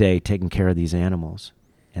every day taking care of these animals,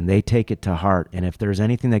 and they take it to heart. And if there's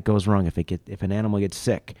anything that goes wrong, if an animal gets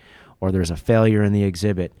sick, or there's a failure in the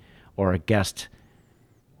exhibit, or a guest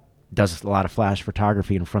does a lot of flash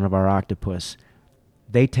photography in front of our octopus,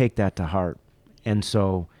 they take that to heart. And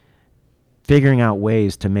so figuring out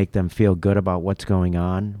ways to make them feel good about what's going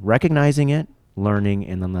on, recognizing it, learning,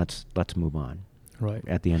 and then let's move on. Right.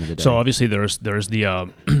 At the end of the day. So obviously there's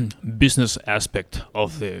the business aspect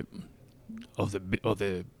of the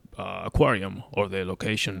aquarium or the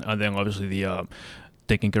location, and then obviously the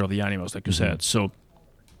taking care of the animals, like you said. So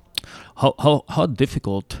how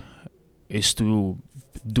difficult is to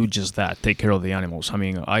do just that, take care of the animals? I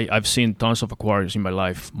mean, I've seen tons of aquariums in my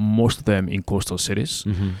life, most of them in coastal cities,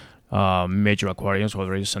 major aquariums,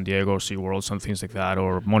 whether it's San Diego, SeaWorld, and things like that,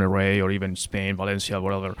 or Monterey, or even Spain, Valencia,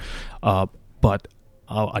 whatever. But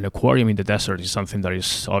an aquarium in the desert is something that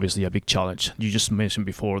is obviously a big challenge. You just mentioned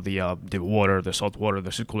before the water, the salt water,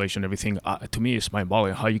 the circulation, everything. To me, it's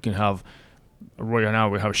mind-boggling how you can have, right now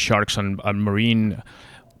we have sharks and marine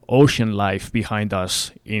ocean life behind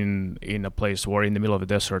us in a place where in the middle of the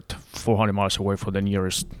desert, 400 miles away from the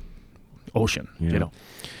nearest ocean,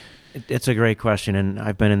 It's a great question, and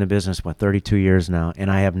I've been in the business, 32 years now,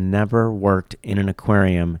 and I have never worked in an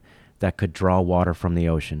aquarium that could draw water from the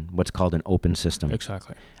ocean, what's called an open system.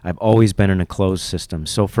 Exactly. I've always been in a closed system.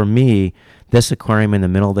 So for me, this aquarium in the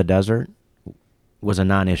middle of the desert was a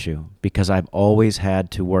non-issue because I've always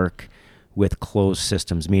had to work with closed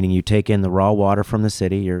systems, meaning you take in the raw water from the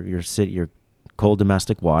city, your cold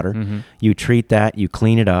domestic water, you treat that, you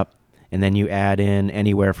clean it up, and then you add in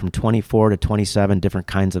anywhere from 24 to 27 different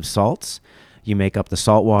kinds of salts. You make up the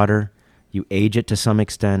salt water, you age it to some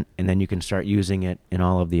extent, and then you can start using it in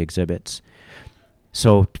all of the exhibits.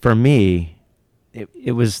 So for me,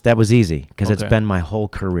 that was easy because it's been my whole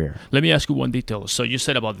career. Let me ask you one detail. So you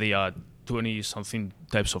said about the 20-something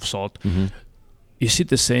types of salt. Is it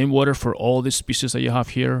the same water for all the species that you have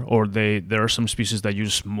here, or there are some species that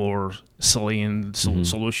use more saline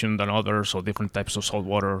solution than others, or different types of salt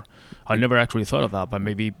water? I never actually thought of that, but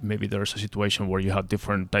maybe there's a situation where you have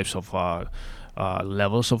different types of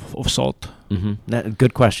levels of salt.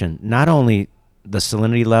 Good question. Not only the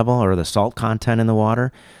salinity level or the salt content in the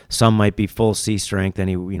water, some might be full sea strength,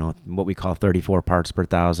 what we call 34 parts per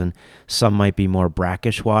thousand. Some might be more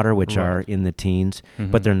brackish water, which are in the teens,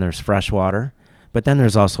 but then there's fresh water. But then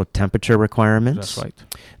there's also temperature requirements. That's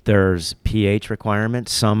right. There's pH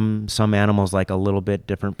requirements. Some animals like a little bit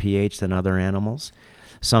different pH than other animals.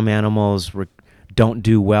 Some animals don't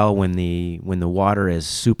do well when the water is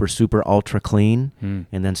super, super ultra clean,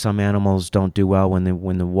 and then some animals don't do well when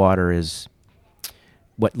the water is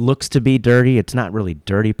what looks to be dirty. It's not really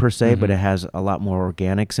dirty per se, but it has a lot more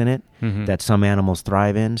organics in it that some animals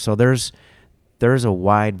thrive in. So there's a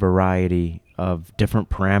wide variety of different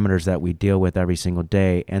parameters that we deal with every single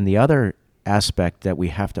day. And the other aspect that we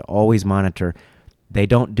have to always monitor, they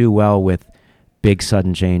don't do well with big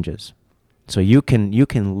sudden changes. So you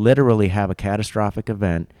can literally have a catastrophic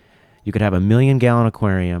event You could have a 1,000,000-gallon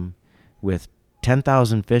aquarium with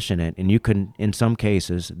 10,000 fish in it, and you can, in some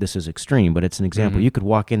cases, this is extreme, but it's an example, you could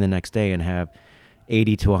walk in the next day and have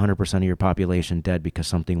 80 to 100% of your population dead because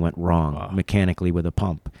something went wrong mechanically with a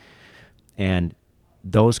pump. And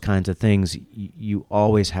those kinds of things, you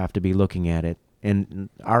always have to be looking at it. And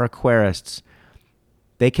our aquarists,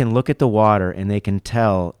 they can look at the water and they can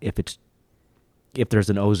tell if there's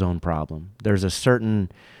an ozone problem. There's a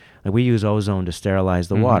certain, like we use ozone to sterilize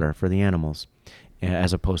the water for the animals,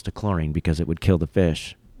 as opposed to chlorine because it would kill the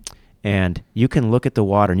fish. And you can look at the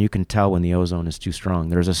water and you can tell when the ozone is too strong.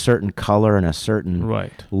 There's a certain color and a certain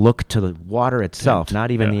look to the water itself, not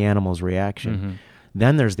even the animal's reaction.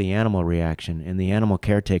 Then there's the animal reaction, and the animal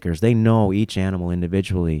caretakers, they know each animal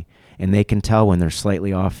individually, and they can tell when they're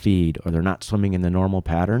slightly off feed or they're not swimming in the normal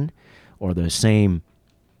pattern or the same,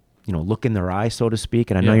 look in their eye, so to speak.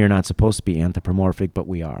 And I know you're not supposed to be anthropomorphic, but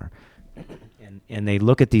we are. And they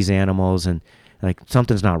look at these animals and like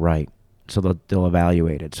something's not right, so they'll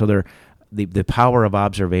evaluate it. So the power of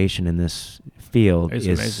observation in this field is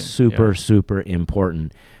amazing. Super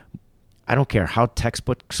important. I don't care how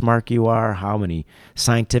textbook smart you are, how many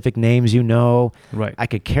scientific names you know. Right. I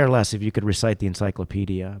could care less if you could recite the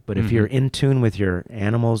encyclopedia. But if you're in tune with your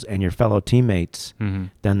animals and your fellow teammates,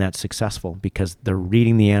 then that's successful because they're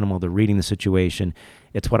reading the animal, they're reading the situation.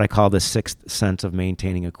 It's what I call the sixth sense of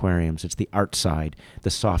maintaining aquariums. It's the art side, the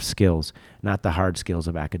soft skills, not the hard skills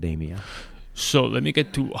of academia. So let me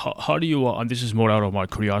get to how do you, and this is more out of my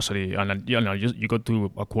curiosity, and you go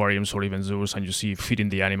to aquariums or even zoos and you see feeding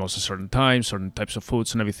the animals at certain times, certain types of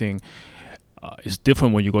foods and everything. It's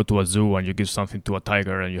different when you go to a zoo and you give something to a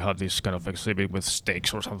tiger and you have this kind of exhibit with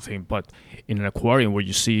steaks or something. But in an aquarium where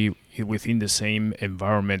you see within the same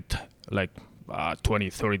environment, like 20,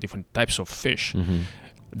 30 different types of fish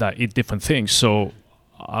that eat different things. So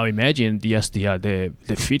I imagine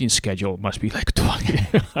the feeding schedule must be like 20.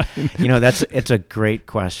 It's a great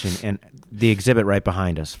question. And the exhibit right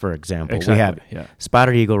behind us, for example, we have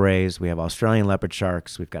spotted eagle rays, we have Australian leopard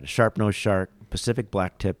sharks, we've got a sharp-nosed shark, Pacific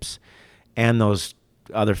blacktips, and those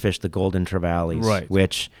other fish, the golden trevallies,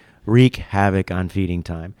 which wreak havoc on feeding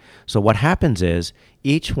time. So what happens is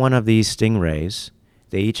each one of these stingrays,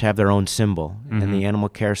 they each have their own symbol, and the animal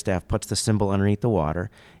care staff puts the symbol underneath the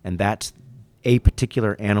water, and that's a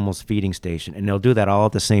particular animal's feeding station, and they'll do that all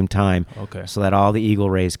at the same time, so that all the eagle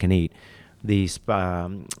rays can eat. The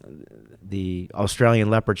Australian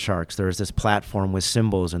leopard sharks, there's this platform with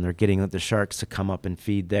symbols, and they're getting the sharks to come up and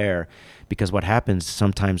feed there, because what happens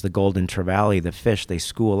sometimes, the golden trevally, the fish, they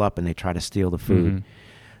school up and they try to steal the food.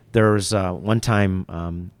 There was one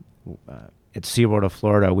time at SeaWorld of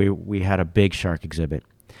Florida, we had a big shark exhibit.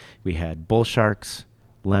 We had bull sharks,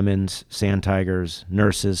 lemons, sand tigers,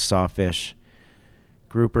 nurses, sawfish,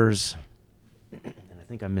 groupers, and I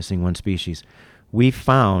think I'm missing one species. We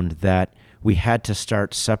found that we had to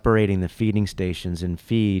start separating the feeding stations and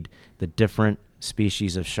feed the different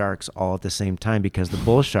species of sharks all at the same time because the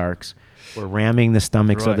bull sharks were ramming the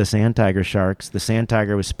stomachs of the sand tiger sharks. The sand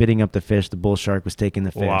tiger was spitting up the fish. The bull shark was taking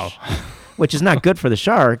the fish, which is not good for the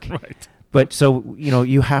shark. But so,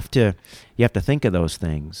 you have to think of those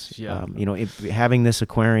things. Having this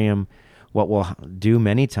aquarium, what we'll do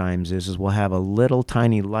many times is we'll have a little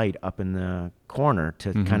tiny light up in the corner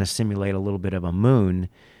to kind of simulate a little bit of a moon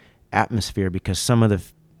atmosphere because some of the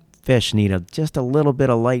fish need just a little bit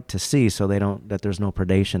of light to see so that there's no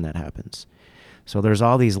predation that happens. So there's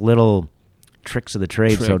all these little tricks of the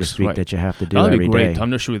trade, so to speak, that you have to do every day. I'm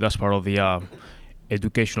not sure if that's part of the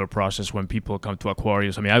educational process when people come to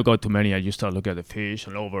aquariums. I mean, I've got too many. I used to look at the fish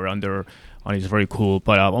and over, under, and it's very cool.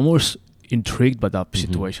 But I'm almost intrigued by that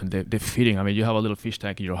situation, the feeding. I mean, you have a little fish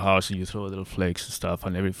tank in your house and you throw little flakes and stuff,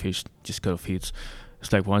 and every fish just kind of feeds.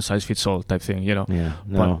 It's like one size fits all type thing, Yeah,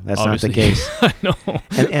 no, that's not the case. I know.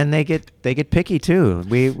 And they get picky too.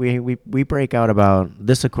 We break out about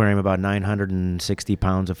this aquarium about 960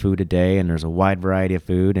 pounds of food a day, and there's a wide variety of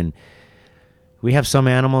food, and we have some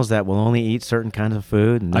animals that will only eat certain kinds of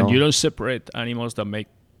food. And you don't separate animals that eat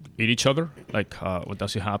each other? Like, what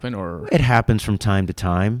does it happen? Or it happens from time to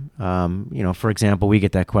time. For example, we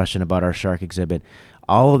get that question about our shark exhibit.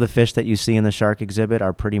 All of the fish that you see in the shark exhibit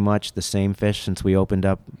are pretty much the same fish since we opened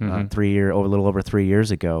up a little over 3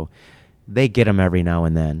 years ago. They get them every now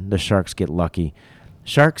and then. The sharks get lucky.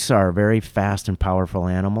 Sharks are very fast and powerful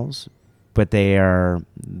animals, but they're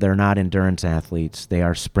not endurance athletes. They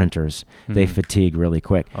are sprinters. They fatigue really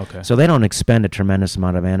quick. So they don't expend a tremendous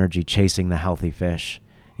amount of energy chasing the healthy fish.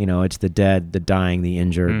 It's the dead, the dying, the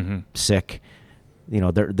injured, sick.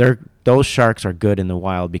 Those sharks are good in the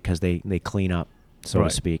wild because they clean up. so Right.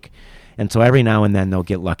 to speak. And so every now and then they'll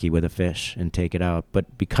get lucky with a fish and take it out.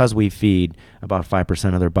 But because we feed about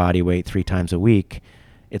 5% of their body weight 3 times a week,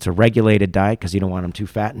 it's a regulated diet because you don't want them too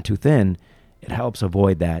fat and too thin. It helps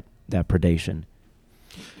avoid that predation.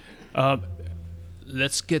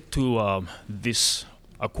 Let's get to this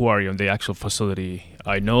aquarium, the actual facility.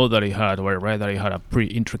 I know that it had, or I read that it had a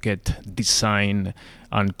pretty intricate design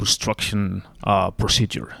and construction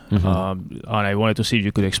procedure. Mhm. And I wanted to see if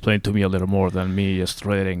you could explain to me a little more than me just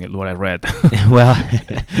reading what I read. Well,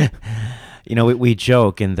 we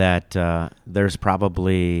joke in that there's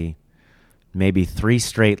probably maybe 3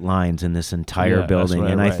 straight lines in this entire Yeah, building.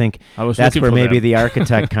 that's And right. I think I was that's looking where for maybe them. the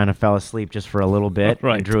architect kind of fell asleep just for a little bit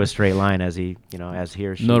Right. and drew a straight line as he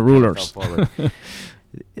or she No kind of rulers. fell forward.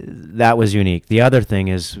 That was unique. The other thing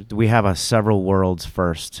is we have a several worlds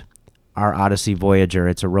first. Our Odyssey Voyager,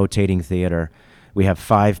 it's a rotating theater. We have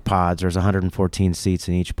 5 pods. There's 114 seats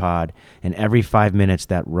in each pod. And every 5 minutes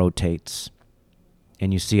that rotates.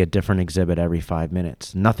 And you see a different exhibit every 5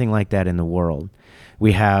 minutes. Nothing like that in the world.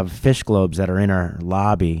 We have fish globes that are in our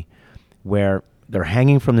lobby where they're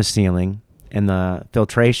hanging from the ceiling, and the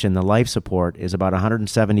filtration, the life support, is about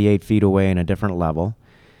 178 feet away in a different level.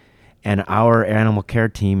 And our animal care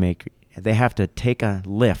team, they have to take a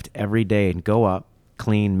lift every day and go up,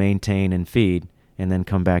 clean, maintain, and feed, and then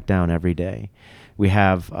come back down every day. We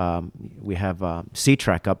have Sea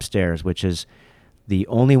Trek upstairs, which is the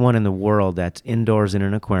only one in the world that's indoors in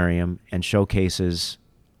an aquarium and showcases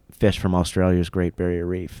fish from Australia's Great Barrier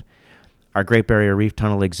Reef. Our Great Barrier Reef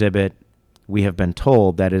Tunnel exhibit, we have been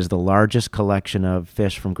told that is the largest collection of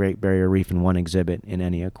fish from Great Barrier Reef in one exhibit in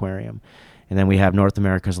any aquarium. And then we have North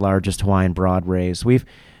America's largest Hawaiian broad rays. We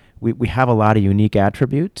have a lot of unique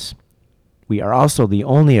attributes. We are also the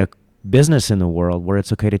only business in the world where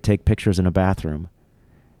it's okay to take pictures in a bathroom.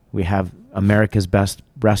 We have America's best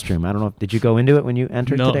restroom. I don't know. Did you go into it when you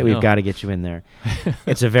entered No, today? We've got to get you in there.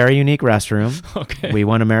 It's a very unique restroom. Okay. We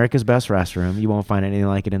won America's best restroom. You won't find anything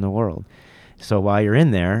like it in the world. So while you're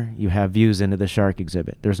in there, you have views into the shark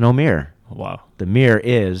exhibit. There's no mirror. Wow. The mirror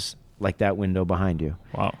is like that window behind you.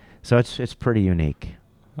 Wow. So it's pretty unique.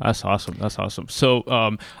 That's awesome. That's awesome. So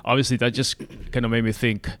obviously that just kind of made me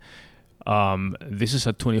think. This is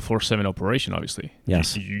a 24/7 operation. Obviously,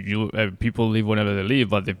 Yes. People leave whenever they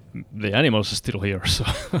leave, but the animals are still here. So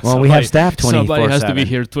Well, we have staff 24/7. Somebody has to be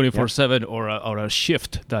here 24/7, or a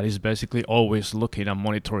shift that is basically always looking and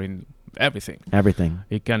monitoring everything. Everything.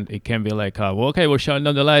 It can be like, okay, we're shutting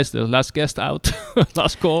down the lights. The last guest out,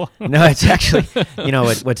 last call. No, it's actually,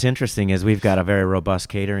 what's interesting is we've got a very robust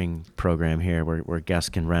catering program here where guests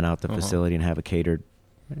can rent out the facility and have a catered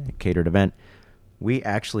event. We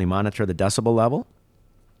actually monitor the decibel level.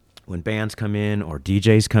 When bands come in or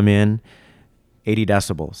DJs come in, 80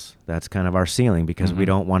 decibels. That's kind of our ceiling because we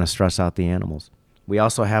don't want to stress out the animals. We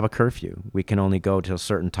also have a curfew. We can only go till a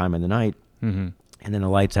certain time in the night, and then the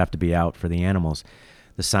lights have to be out for the animals.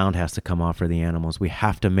 The sound has to come off for the animals. We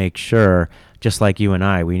have to make sure, just like you and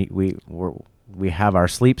I, we have our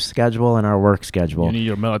sleep schedule and our work schedule. You need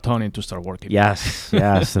your melatonin to start working. Yes.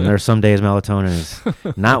 And there's some days melatonin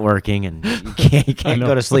is not working and you can't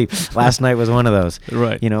go to sleep. Last night was one of those.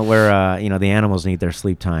 Right. Where the animals need their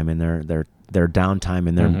sleep time and their downtime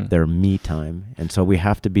and their me time. And so we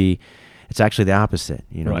have to be. It's actually the opposite.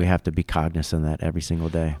 Right. We have to be cognizant of that every single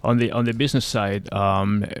day. On the business side,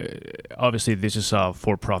 obviously this is a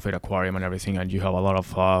for-profit aquarium and everything, and you have a lot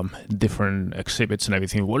of different exhibits and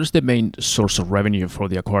everything. What is the main source of revenue for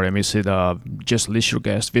the aquarium? Is it just leisure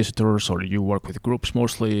guests, visitors, or do you work with groups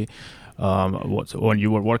mostly? When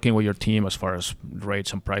you were working with your team as far as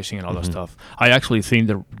rates and pricing and all that stuff, I actually think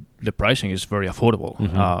the pricing is very affordable,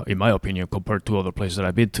 in my opinion, compared to other places that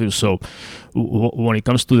I've been to. So when it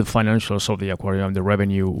comes to the financials of the aquarium, the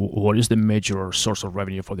revenue, what is the major source of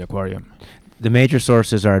revenue for the aquarium? The major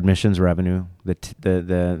sources are admissions revenue,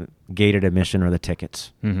 the gated admission or the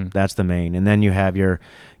tickets. That's the main. And then you have your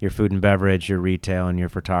food and beverage, your retail, and your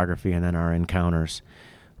photography, and then our encounters.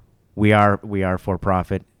 We are for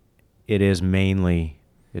profit. It is mainly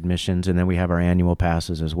admissions, and then we have our annual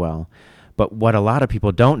passes as well. But what a lot of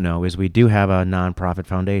people don't know is we do have a nonprofit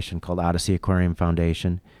foundation called Odyssey Aquarium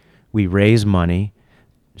Foundation. We raise money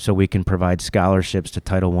so we can provide scholarships to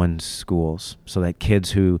Title I schools so that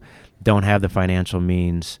kids who don't have the financial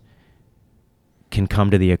means can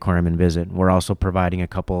come to the aquarium and visit. We're also providing a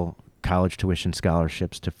couple college tuition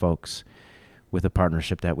scholarships to folks with a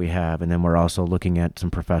partnership that we have. And then we're also looking at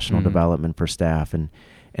some professional development for staff.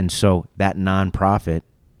 And so that nonprofit,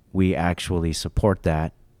 we actually support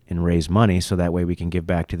that and raise money so that way we can give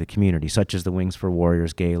back to the community, such as the Wings for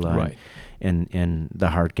Warriors Gala and the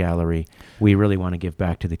Heart Gallery. We really want to give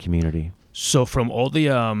back to the community. So from all the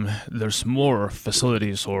there's more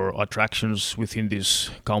facilities or attractions within this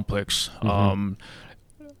complex.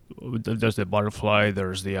 There's the butterfly.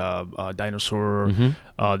 There's the dinosaur.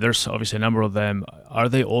 There's obviously a number of them. Are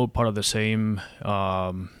they all part of the same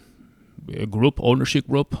ownership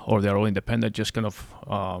group, or they're all independent, just kind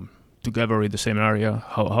of together in the same area?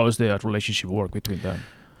 How is the relationship work between them?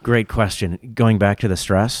 Great question. Going back to the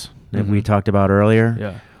stress that we talked about earlier.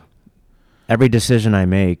 Yeah. Every decision I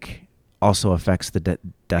make also affects the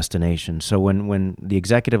destination. So when the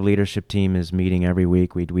executive leadership team is meeting every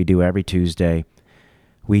week, we do every Tuesday,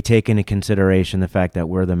 we take into consideration the fact that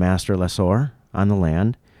we're the master lessor on the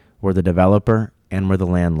land, we're the developer, and we're the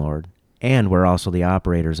landlord. And we're also the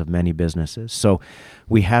operators of many businesses. So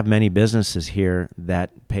we have many businesses here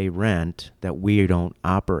that pay rent that we don't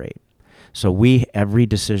operate. So every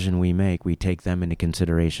decision we make, we take them into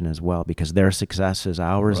consideration as well, because their success is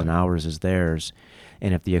ours and ours is theirs.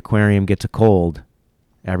 And if the aquarium gets a cold,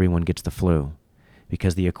 everyone gets the flu,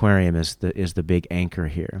 because the aquarium is the big anchor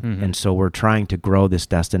here. And so we're trying to grow this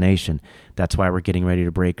destination. That's why we're getting ready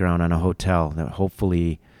to break ground on a hotel that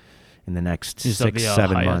hopefully in the next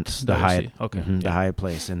 6-7 months, the Hyatt, the Hyatt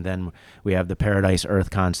Place. And then we have the Paradise Earth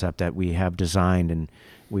concept that we have designed and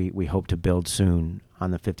we hope to build soon on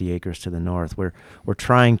the 50 acres to the north. We're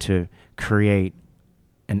trying to create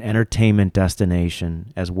an entertainment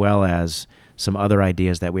destination as well as some other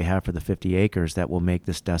ideas that we have for the 50 acres that will make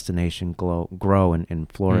this destination grow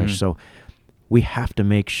and flourish. So we have to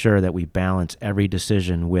make sure that we balance every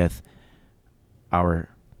decision with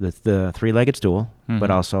the three-legged stool, but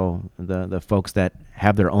also the folks that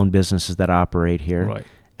have their own businesses that operate here,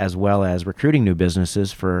 as well as recruiting new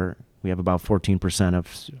businesses. We have about 14%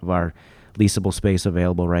 of our leasable space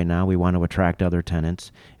available right now. We want to attract other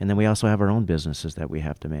tenants. And then we also have our own businesses that we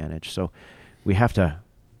have to manage. So we have to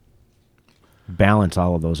balance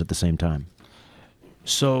all of those at the same time.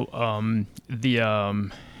 So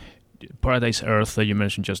the Paradise Earth that you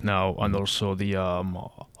mentioned just now, and also the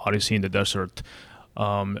Odyssey in the Desert,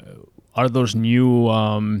 are those new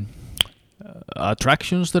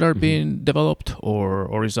attractions that are being developed,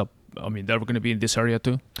 or is that, I mean, they're going to be in this area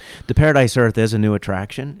too? The Paradise Earth is a new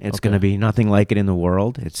attraction. It's going to be nothing like it in the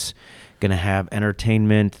world. It's going to have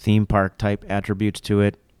entertainment, theme park type attributes to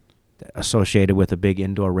it, associated with a big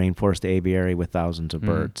indoor rainforest aviary with thousands of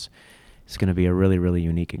birds. It's going to be a really, really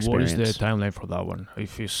unique experience. What is the timeline for that one,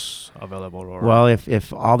 if it's available? Or well,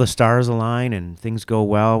 if all the stars align and things go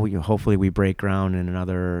well, hopefully we break ground in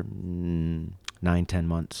another 9-10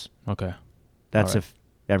 months. Okay. That's if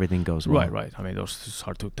everything goes well. Right. I mean, it's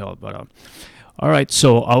hard to tell, but all right.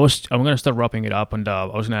 So I'm going to start wrapping it up, and I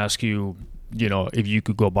was going to ask you, if you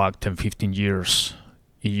could go back 10, 15 years,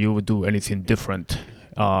 you would do anything different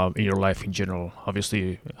in your life in general.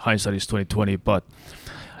 Obviously, hindsight is 20/20, but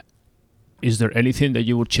is there anything that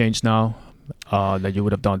you would change now that you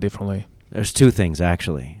would have done differently? There's two things,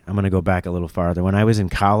 actually. I'm going to go back a little farther. When I was in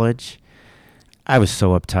college, I was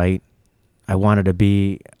so uptight. I wanted to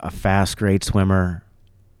be a fast, great swimmer.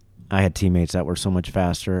 I had teammates that were so much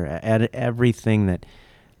faster. Everything that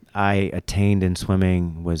I attained in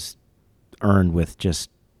swimming was earned with just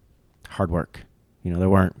hard work.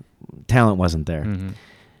 Talent wasn't there.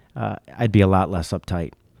 I'd be a lot less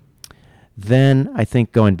uptight. Then I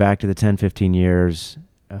think going back to the 10, 15 years,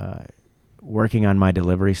 working on my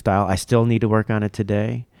delivery style, I still need to work on it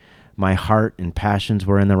today. My heart and passions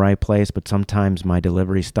were in the right place, but sometimes my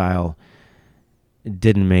delivery style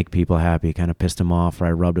didn't make people happy, kind of pissed them off, or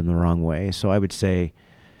I rubbed them the wrong way. So I would say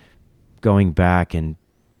going back and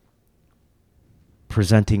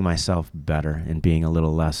presenting myself better and being a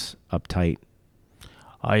little less uptight.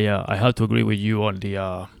 I have to agree with you on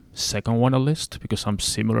the second one on the list, because I'm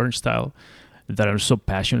similar in style, that I'm so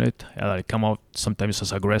passionate and I come out sometimes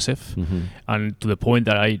as aggressive, and to the point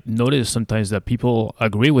that I notice sometimes that people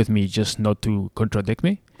agree with me just not to contradict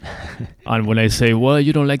me. And when I say, well,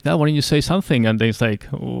 you don't like that, why don't you say something? And then it's like,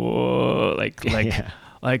 oh,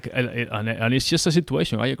 and it's just a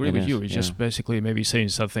situation. I agree with you. It's just basically maybe saying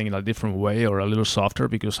something in a different way or a little softer,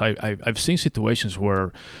 because I've seen situations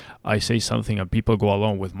where I say something and people go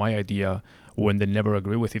along with my idea when they never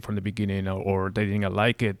agree with it from the beginning, or they didn't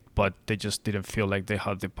like it, but they just didn't feel like they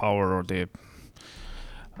had the power or the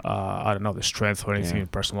the strength or anything in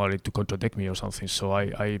personality to contradict me or something. So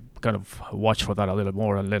I kind of watch for that a little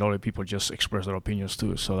more and let other people just express their opinions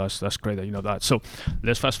too. So that's great that you know that. So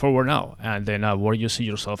let's fast forward now, and then where do you see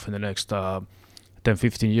yourself in the next 10,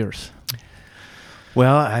 15 years?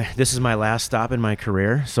 Well, this is my last stop in my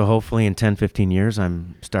career, so hopefully in 10, 15 years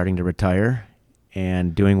I'm starting to retire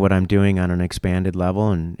and doing what I'm doing on an expanded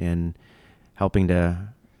level and helping to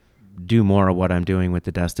do more of what I'm doing with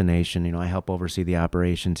the destination. I help oversee the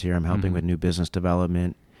operations here. I'm helping with new business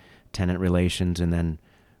development, tenant relations, and then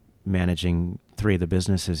managing 3 of the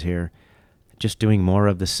businesses here. Just doing more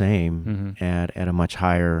of the same at a much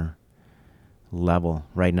higher level.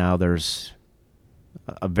 Right now, there's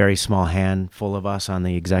a very small handful of us on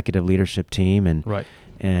the executive leadership team,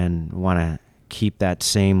 and want to keep that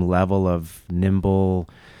same level of nimble,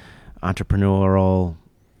 entrepreneurial,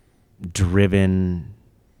 driven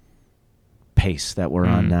pace that we're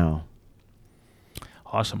on now.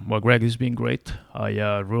 Awesome. Well, Greg, this has been great.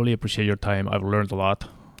 I really appreciate your time. I've learned a lot.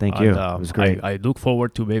 Thank you. It was great. I look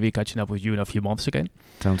forward to maybe catching up with you in a few months again.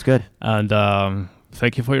 Sounds good. And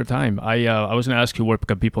thank you for your time. I was going to ask you where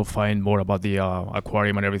can people find more about the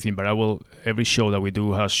aquarium and everything, but every show that we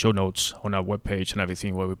do has show notes on our webpage and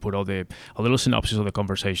everything where we put a little synopsis of the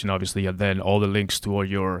conversation, obviously, and then all the links to all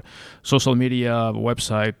your social media,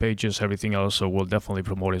 website, pages, everything else. So we'll definitely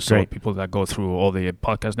promote it. So Great. People that go through all the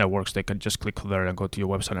podcast networks, they can just click there and go to your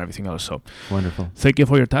website and everything else. So wonderful. Thank you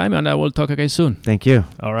for your time, and I will talk again soon. Thank you.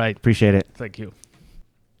 All right. Appreciate it. Thank you.